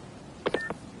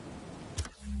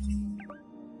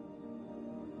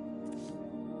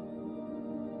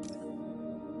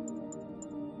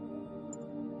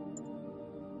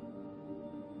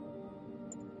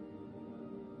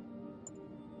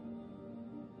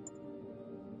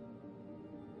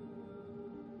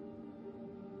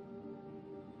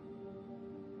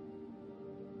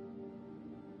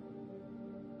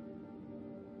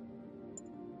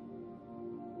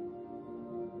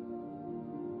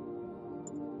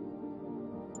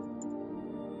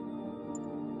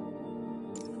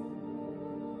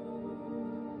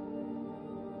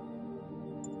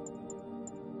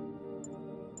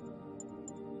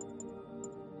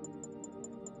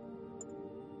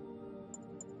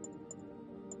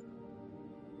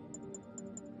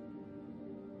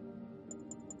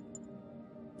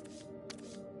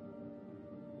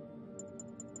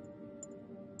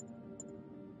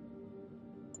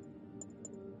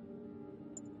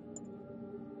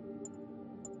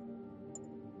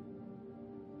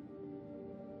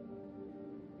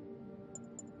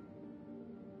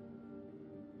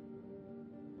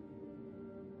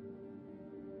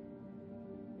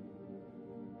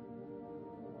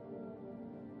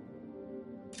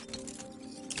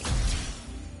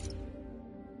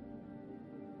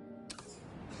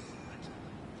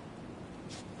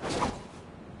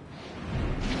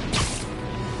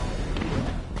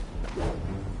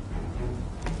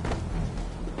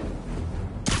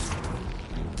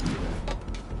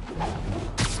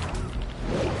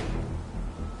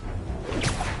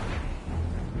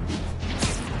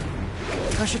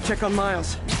 I should check on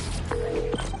Miles.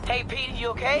 Hey, Pete, you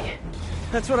okay?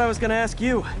 That's what I was gonna ask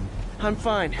you. I'm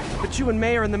fine, but you and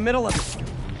May are in the middle of it.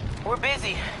 We're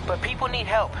busy, but people need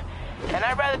help. And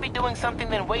I'd rather be doing something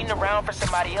than waiting around for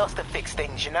somebody else to fix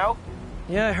things, you know?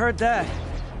 Yeah, I heard that.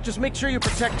 Just make sure you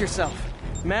protect yourself.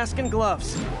 Mask and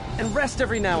gloves. And rest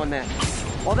every now and then.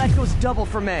 All that goes double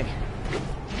for May.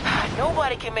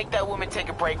 Nobody can make that woman take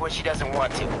a break when she doesn't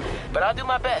want to, but I'll do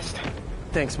my best.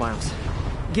 Thanks, Miles.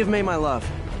 Give May my love.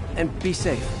 And be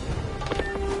safe.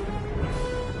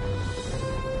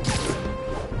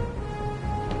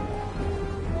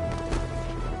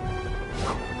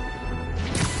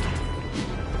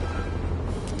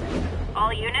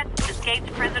 All units,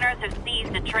 escaped prisoners have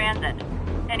seized a transit.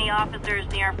 Any officers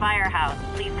near Firehouse,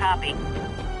 please copy.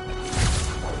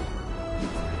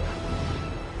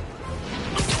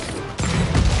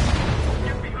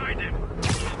 Get behind him!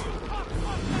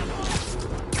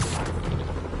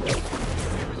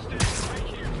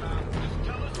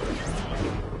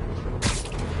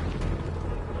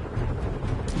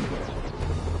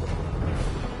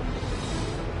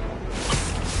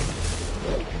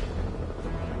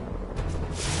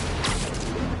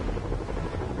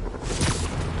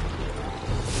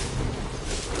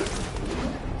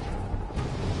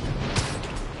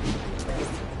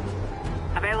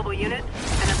 Available units,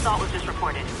 an assault was just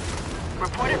reported.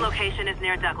 Reported location is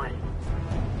near Douglas.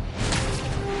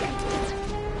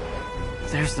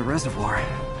 There's the reservoir.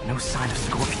 No sign of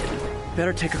Scorpion.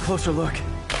 Better take a closer look.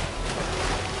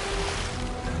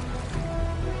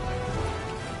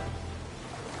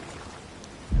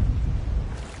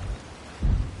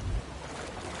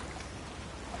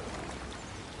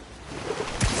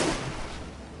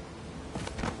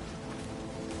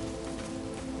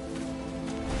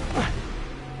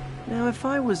 Now, if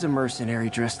I was a mercenary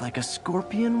dressed like a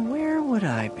scorpion, where would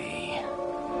I be?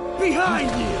 Behind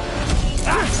you!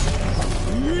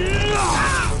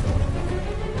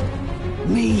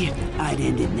 Me, I'd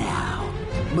end it now.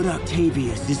 But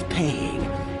Octavius is paying,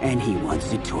 and he wants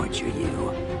to torture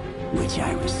you, which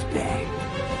I respect.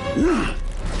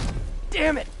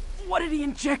 Damn it! What did he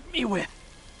inject me with?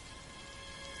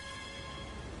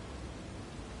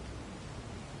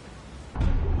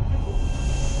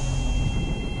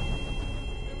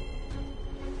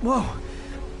 Whoa!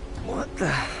 What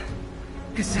the...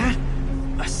 Is that...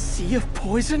 a sea of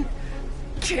poison?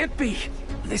 Can't be!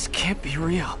 This can't be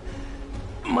real.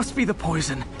 Must be the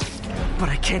poison. But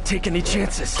I can't take any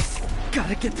chances.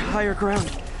 Gotta get to higher ground.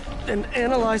 and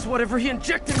analyze whatever he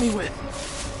injected me with.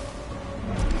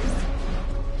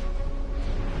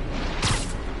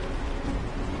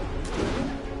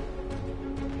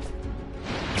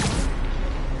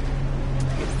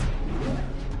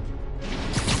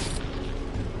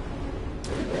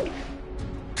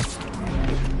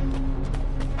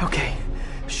 Okay,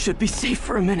 should be safe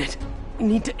for a minute.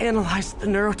 Need to analyze the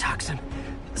neurotoxin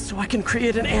so I can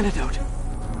create an antidote.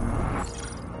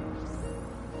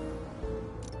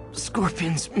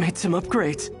 Scorpion's made some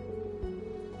upgrades.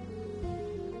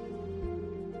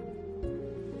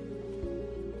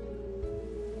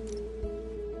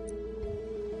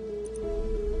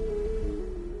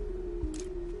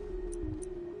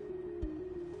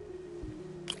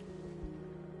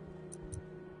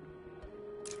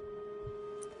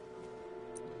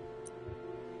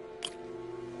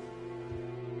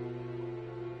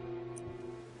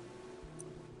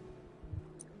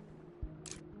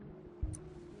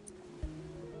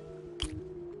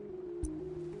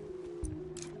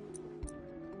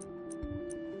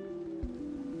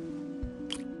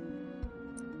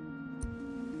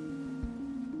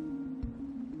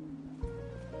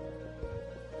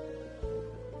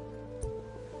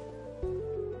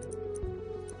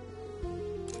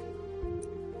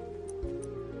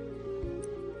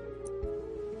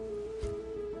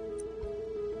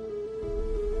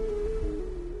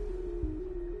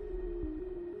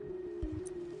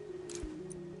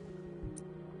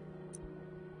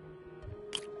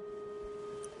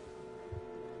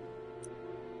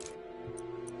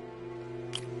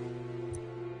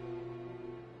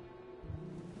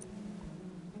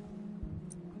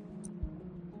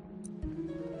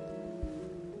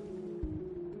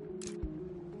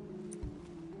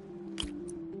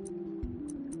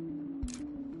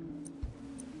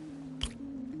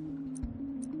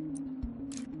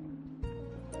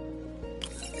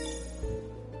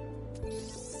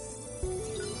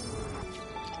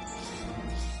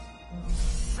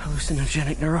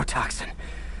 Hallucinogenic neurotoxin.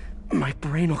 My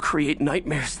brain will create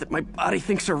nightmares that my body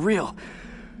thinks are real.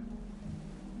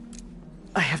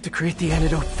 I have to create the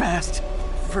antidote fast.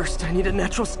 First, I need a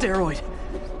natural steroid.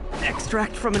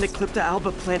 Extract from an Eclipta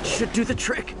alba plant should do the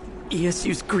trick.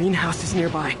 ESU's greenhouse is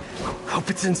nearby. Hope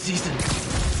it's in season.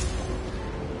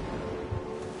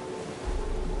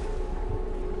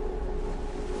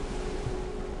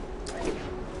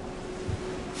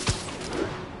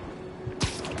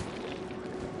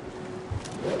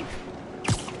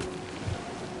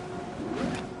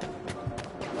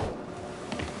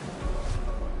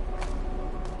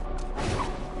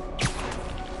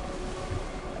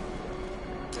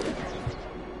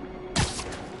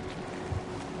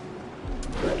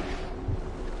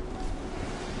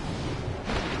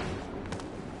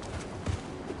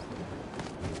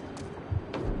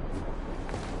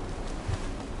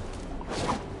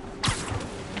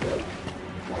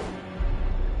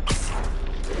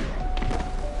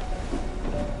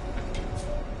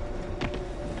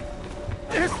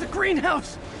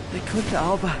 Greenhouse! The Eclipta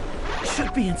alba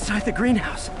should be inside the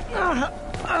greenhouse. Don't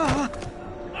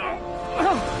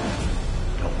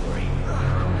worry.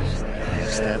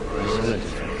 That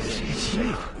was it's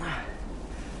you.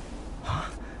 Huh?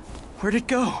 Where'd it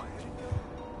go?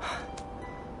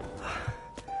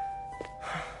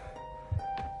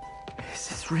 Is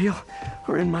this real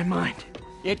or in my mind?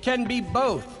 It can be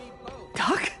both.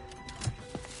 Doc?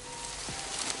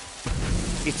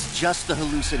 It's just the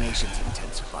hallucinations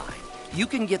intensifying. You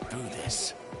can get through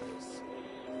this.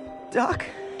 Doc?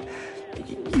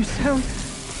 You sound...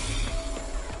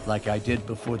 Like I did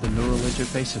before the neural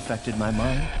interface affected my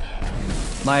mind.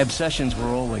 My obsessions were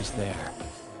always there,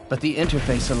 but the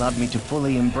interface allowed me to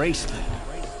fully embrace them.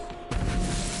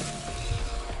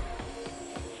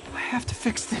 I have to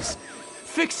fix this.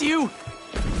 Fix you!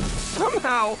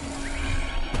 Somehow!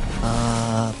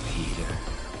 Peter.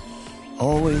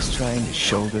 Always trying to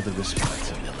shoulder the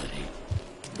responsibility,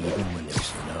 even when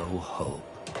there's no hope.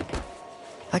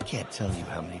 I can't tell you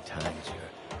how many times your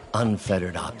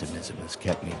unfettered optimism has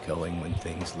kept me going when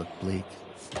things look bleak.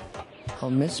 I'll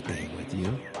miss being with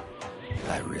you.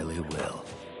 I really will.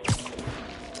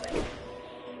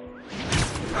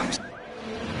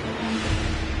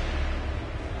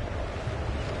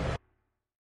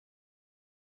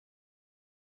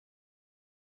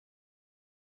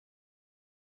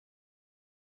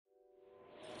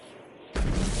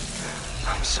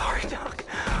 I'm sorry, Doc.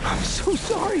 I'm so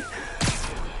sorry.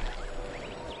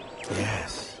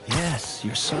 Yes,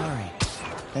 you're sorry.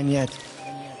 And yet,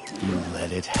 you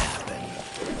let it happen.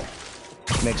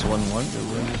 Makes one wonder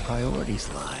where your priorities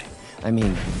lie. I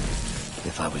mean,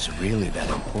 if I was really that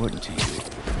important to you,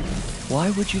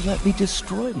 why would you let me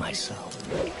destroy myself?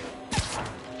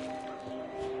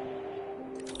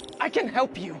 I can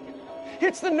help you.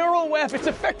 It's the neural web. It's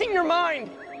affecting your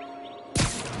mind.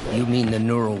 You mean the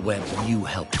neural web you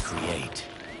helped create?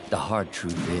 The hard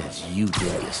truth is, you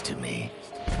did this to me.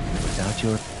 Without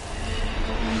your...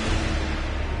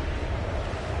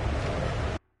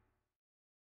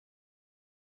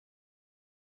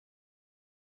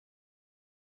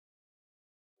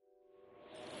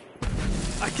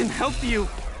 I can help you.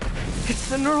 It's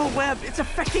the neural web. It's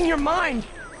affecting your mind.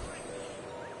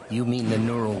 You mean the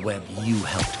neural web you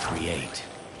helped create?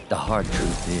 The hard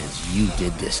truth is, you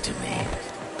did this to me.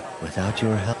 Without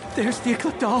your help... There's the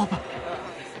Ecliptalb.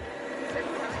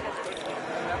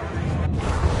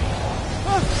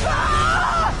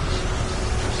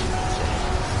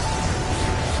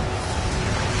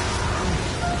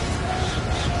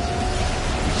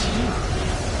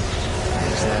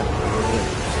 Is that really?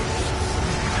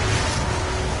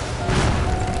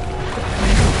 I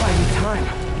can buy me time,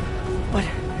 but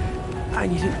I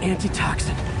need an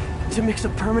antitoxin to mix a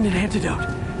permanent antidote.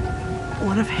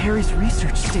 One of Harry's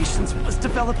research stations was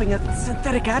developing a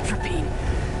synthetic atropine.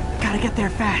 Gotta get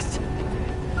there fast.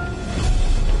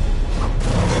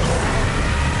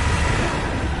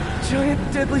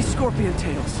 Giant deadly scorpion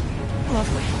tails.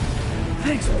 Lovely.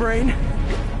 Thanks, Brain.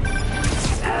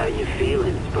 How you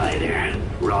feeling, Spider?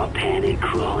 Raw panic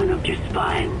crawling up your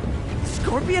spine?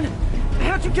 Scorpion?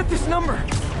 How'd you get this number?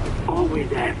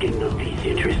 Always asking these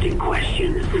interesting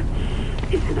questions.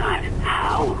 It's not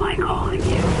how am I calling you,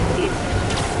 it's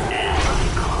am I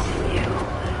calling you.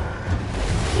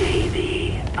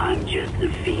 Maybe I'm just the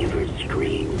fevered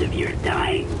screams of your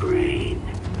dying brain.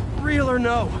 Real or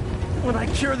no, when I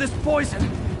cure this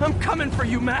poison, I'm coming for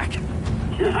you, Mac.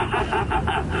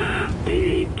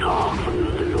 Big talk from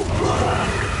the little bug.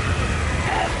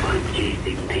 Have fun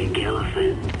chasing pink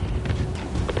elephants.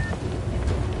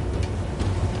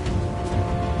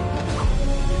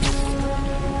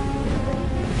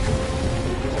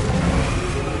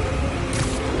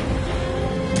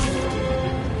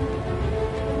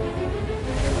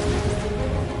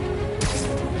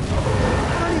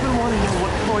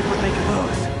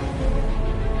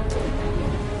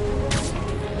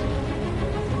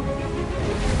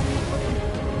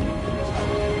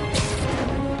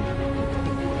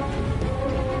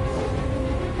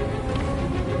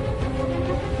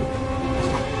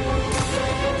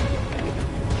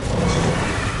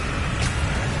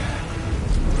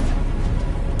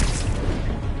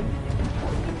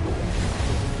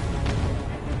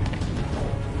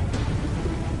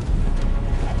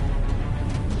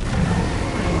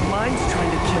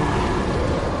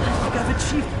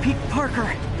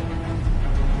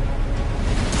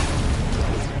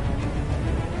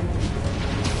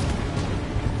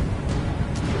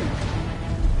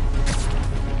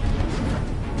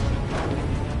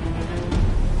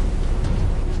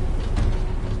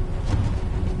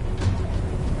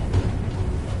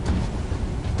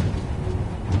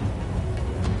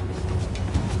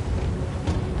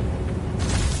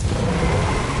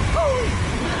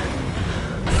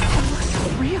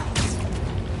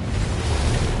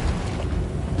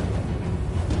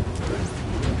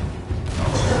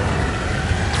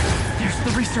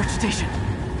 Research station.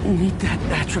 Need that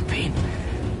atropine.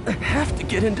 I have to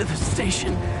get into the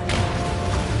station.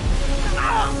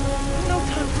 No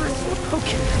time for it.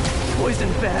 Okay.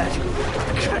 Poison bad.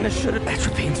 Kinda should've.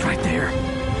 Atropine's right there.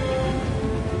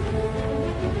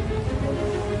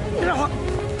 Don't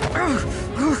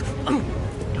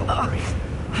worry.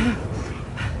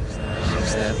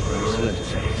 Is that person?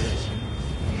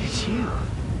 It's you.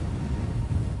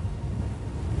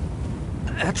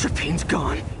 Atropine's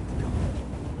gone.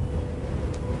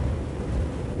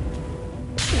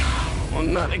 Oh,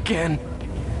 not again.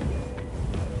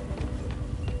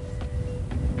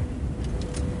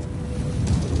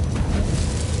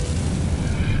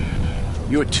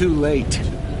 You're too late.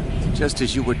 Just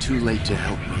as you were too late to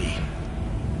help me.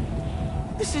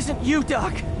 This isn't you,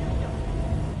 Doc.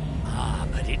 Ah,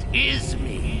 but it is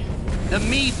me. The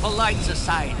me polite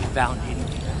society found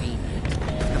inconvenient.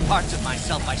 The parts of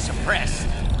myself I suppressed.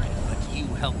 But you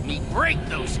helped me break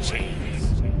those chains.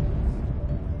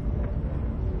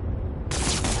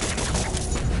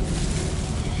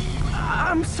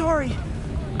 I'm sorry.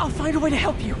 I'll find a way to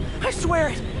help you. I swear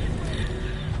it.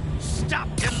 Stop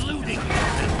deluding me.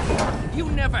 You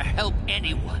never help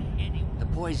anyone. The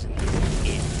poison is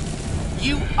it.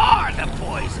 You are the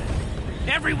poison.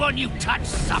 Everyone you touch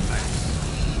suffers.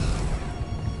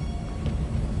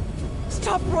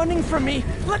 Stop running from me.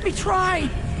 Let me try.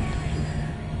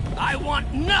 I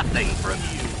want nothing from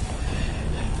you.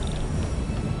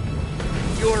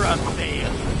 You're a failure.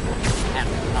 At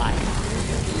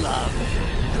life, love,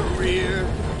 career,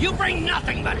 You bring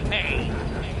nothing but pain!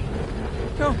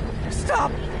 No,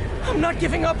 stop! I'm not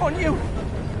giving up on you!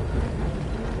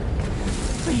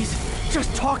 Please,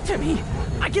 just talk to me.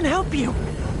 I can help you.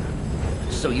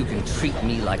 So you can treat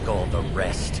me like all the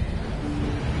rest.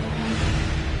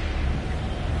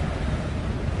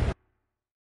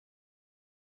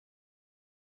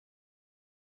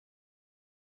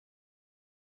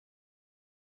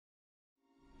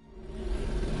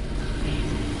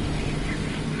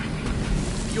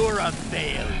 You're a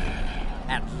failure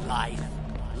at life,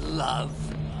 love,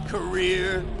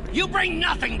 career. You bring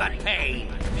nothing but pain.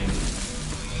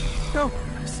 No,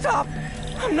 stop!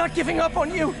 I'm not giving up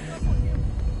on you!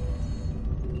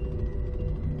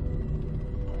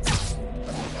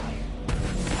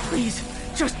 Please,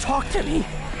 just talk to me.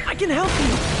 I can help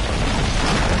you.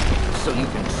 So you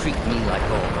can treat me like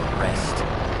all the rest.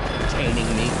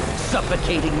 Containing me,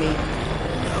 suffocating me.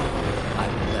 No, I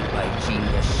will let my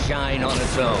genius shine on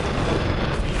its own.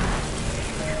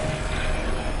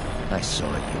 I saw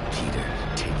you, Peter,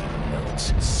 taking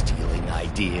notes, stealing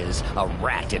ideas, a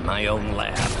rat in my own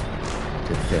lab.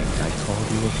 To think I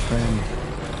called you a friend.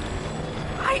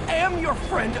 I am your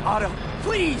friend, Otto.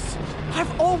 Please!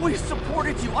 I've always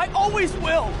supported you. I always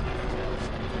will!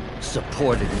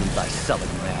 Supported me by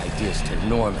selling my ideas to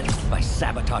Norman, by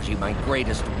sabotaging my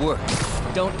greatest work.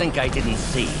 Don't think I didn't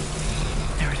see.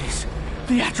 There it is.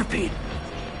 The atropine.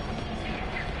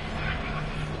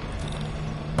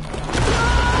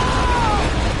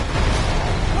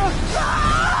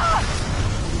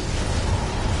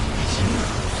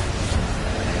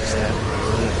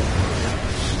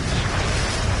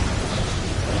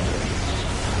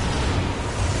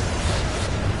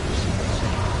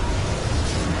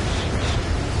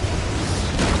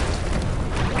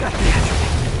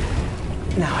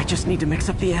 Now I just need to mix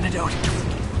up the antidote.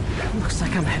 Looks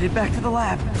like I'm headed back to the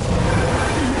lab.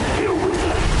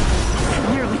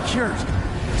 Nearly cured.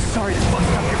 Sorry to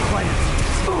bust up your plans.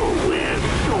 Oh, man,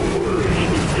 don't worry.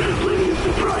 There's plenty of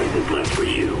surprises left for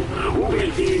you. We'll be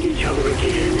seeing each other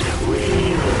again real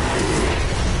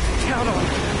soon. Count on it.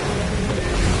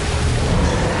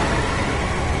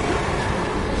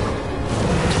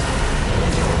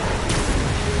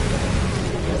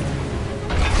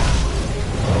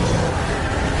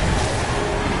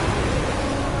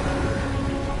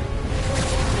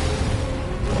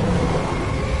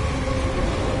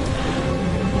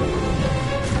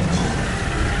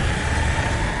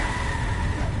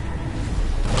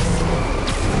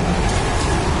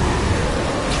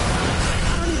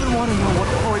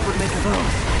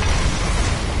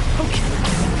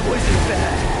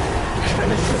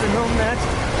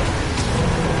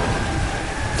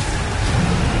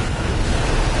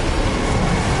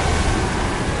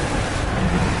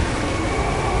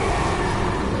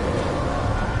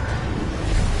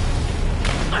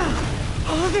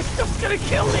 This stuff's gonna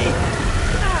kill me!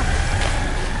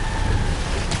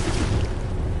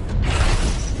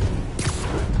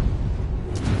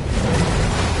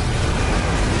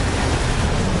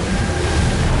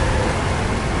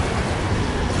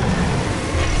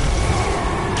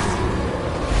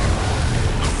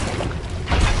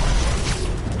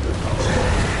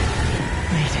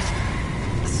 Made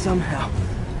it. Somehow.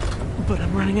 But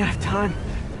I'm running out of time.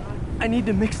 I need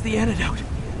to mix the antidote.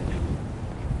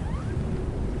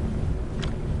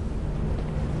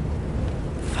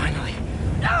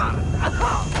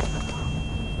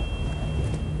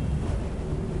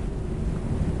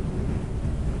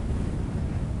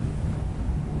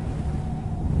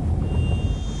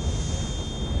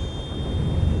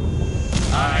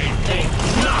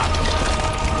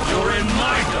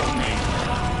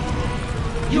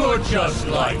 You're just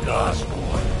like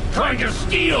Osborn, trying to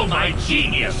steal my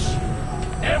genius.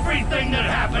 Everything that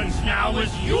happens now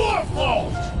is your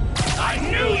fault. I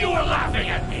knew you were laughing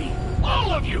at me.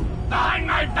 All of you, behind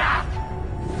my back.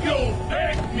 You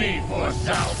begged me for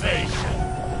salvation.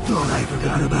 Thought I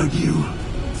forgot about you.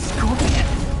 Scorpion,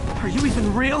 are you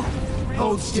even real?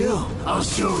 Hold still, I'll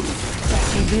show you.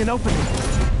 That gave me an opening.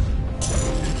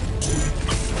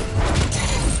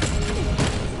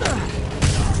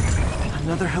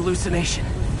 Another hallucination.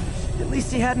 At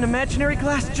least he had an imaginary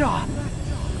glass jaw.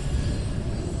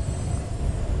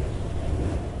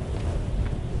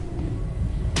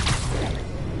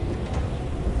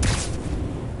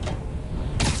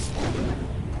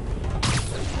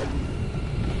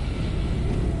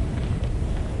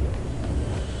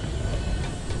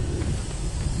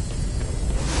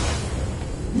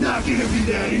 Not gonna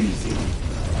be that easy.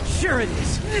 Sure it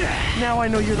is. Now I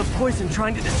know you're the poison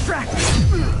trying to distract me.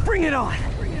 Bring it on.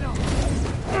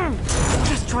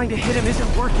 Just trying to hit him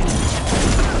isn't working.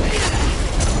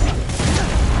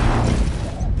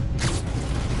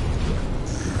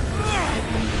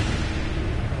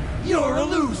 You're a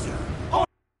loser!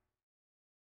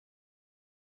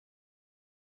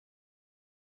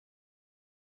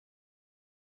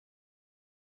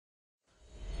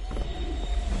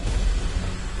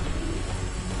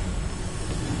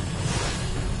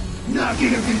 Not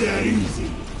gonna be that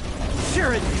easy.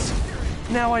 Sure it is.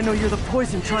 Now I know you're the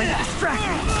poison trying to distract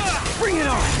me. Bring it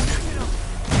on!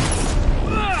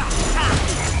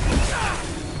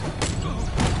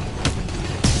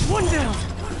 One down!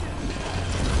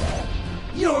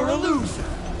 You're a loser!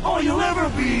 All you'll ever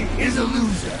be is a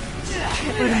loser!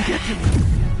 Can't let him get to me.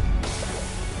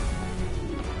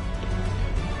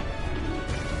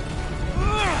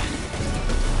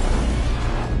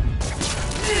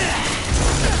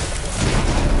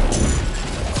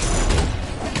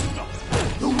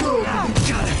 The world will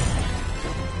be Got it!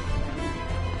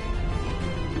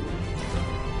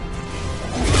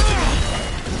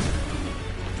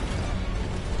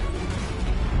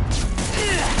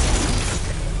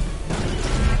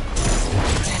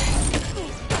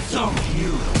 so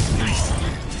you. Nice.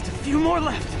 Just a few more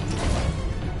left.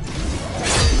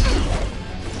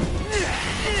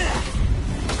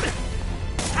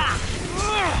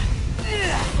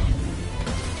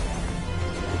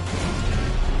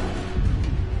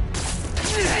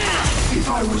 If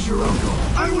I was your uncle,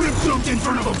 I would have jumped in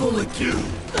front of a bullet too.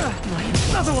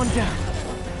 Another one down.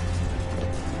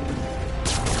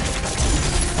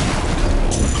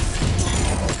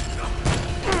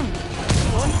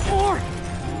 One more.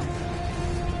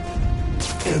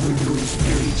 Ever notice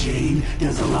Mary Jane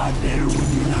does a lot better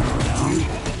when you're not around?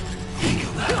 Think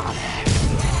about that.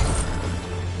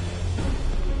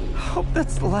 Hope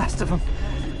that's the last of them.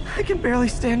 I can barely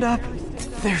stand up.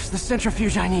 There's the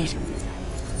centrifuge I need.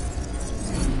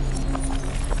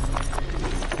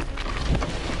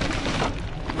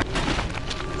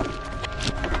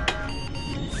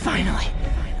 Finally.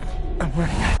 I'm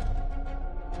running out.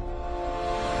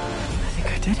 I think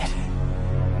I did it.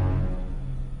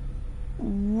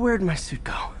 Where'd my suit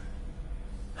go?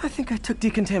 I think I took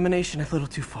decontamination a little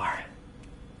too far.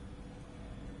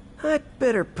 I'd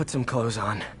better put some clothes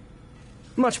on.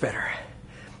 Much better.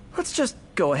 Let's just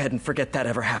go ahead and forget that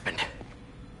ever happened.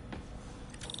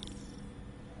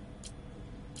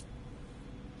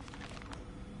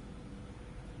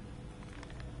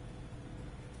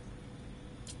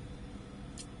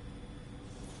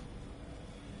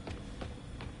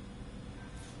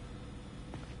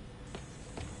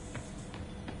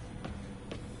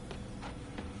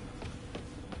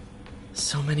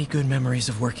 So many good memories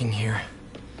of working here.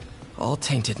 All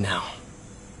tainted now.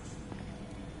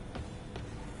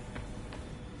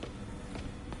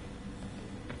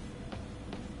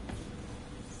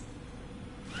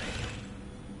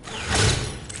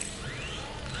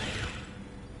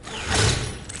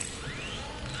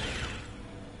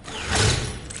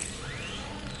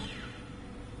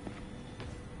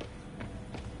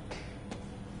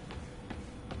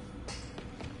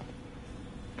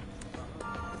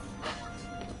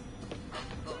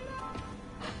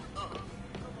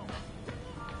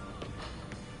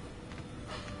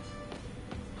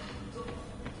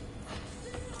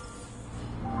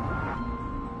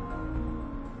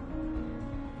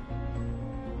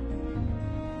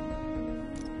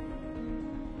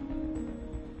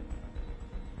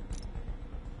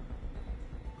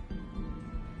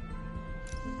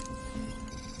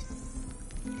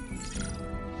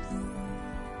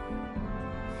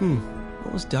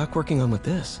 What was Doc working on with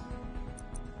this?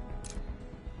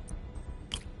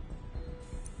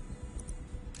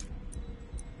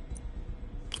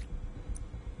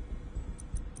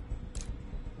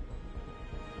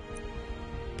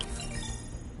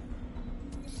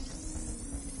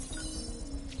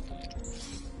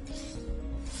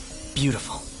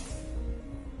 Beautiful.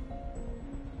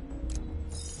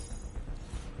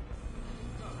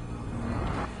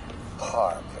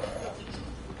 Parker.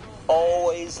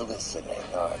 Always listening,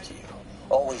 aren't you?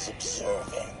 Always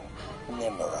observing,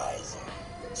 memorizing,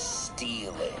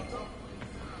 stealing.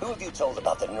 Who have you told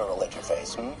about the neural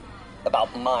interface,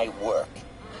 About my work?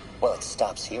 Well, it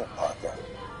stops here, Parker.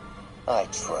 I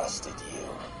trusted you.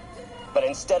 But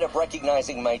instead of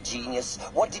recognizing my genius,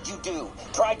 what did you do?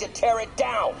 Tried to tear it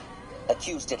down.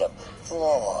 Accused it of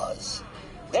flaws.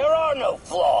 There are no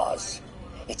flaws.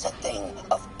 It's a thing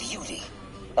of beauty.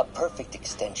 A perfect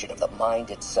extension of the mind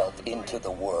itself into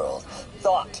the world.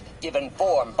 Thought given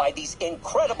form by these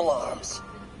incredible arms.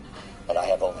 And I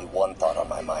have only one thought on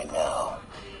my mind now.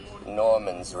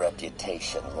 Norman's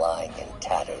reputation lying in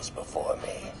tatters before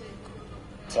me.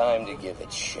 Time to give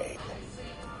it shape.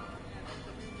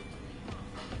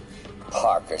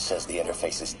 Parker says the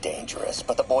interface is dangerous,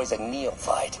 but the boy's a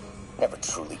neophyte. Never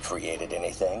truly created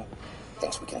anything.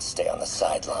 Thinks we can stay on the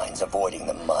sidelines, avoiding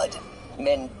the mud.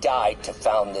 Men died to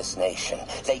found this nation.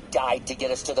 They died to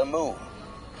get us to the moon.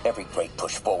 Every great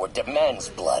push forward demands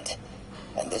blood.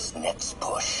 And this next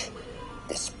push,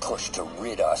 this push to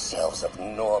rid ourselves of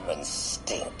Norman's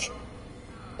stink,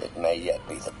 it may yet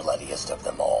be the bloodiest of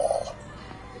them all.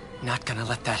 Not gonna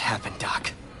let that happen,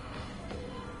 Doc.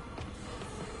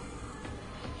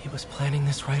 He was planning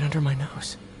this right under my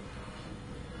nose.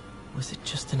 Was it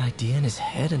just an idea in his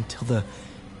head until the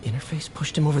interface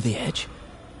pushed him over the edge?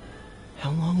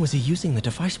 How long was he using the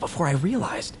device before I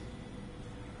realized?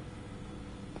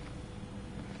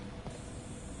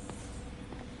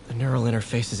 The neural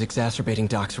interface is exacerbating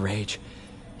Doc's rage.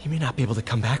 He may not be able to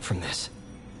come back from this.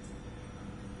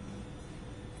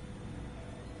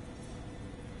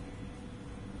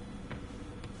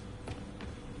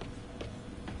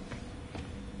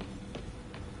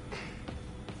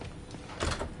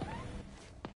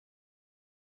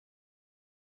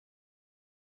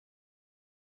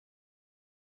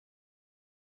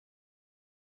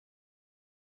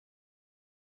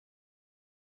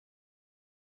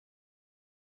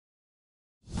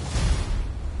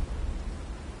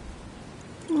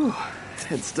 Ooh,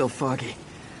 head's still foggy.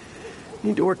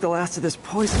 Need to work the last of this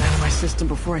poison out of my system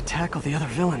before I tackle the other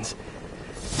villains.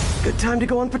 Good time to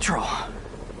go on patrol.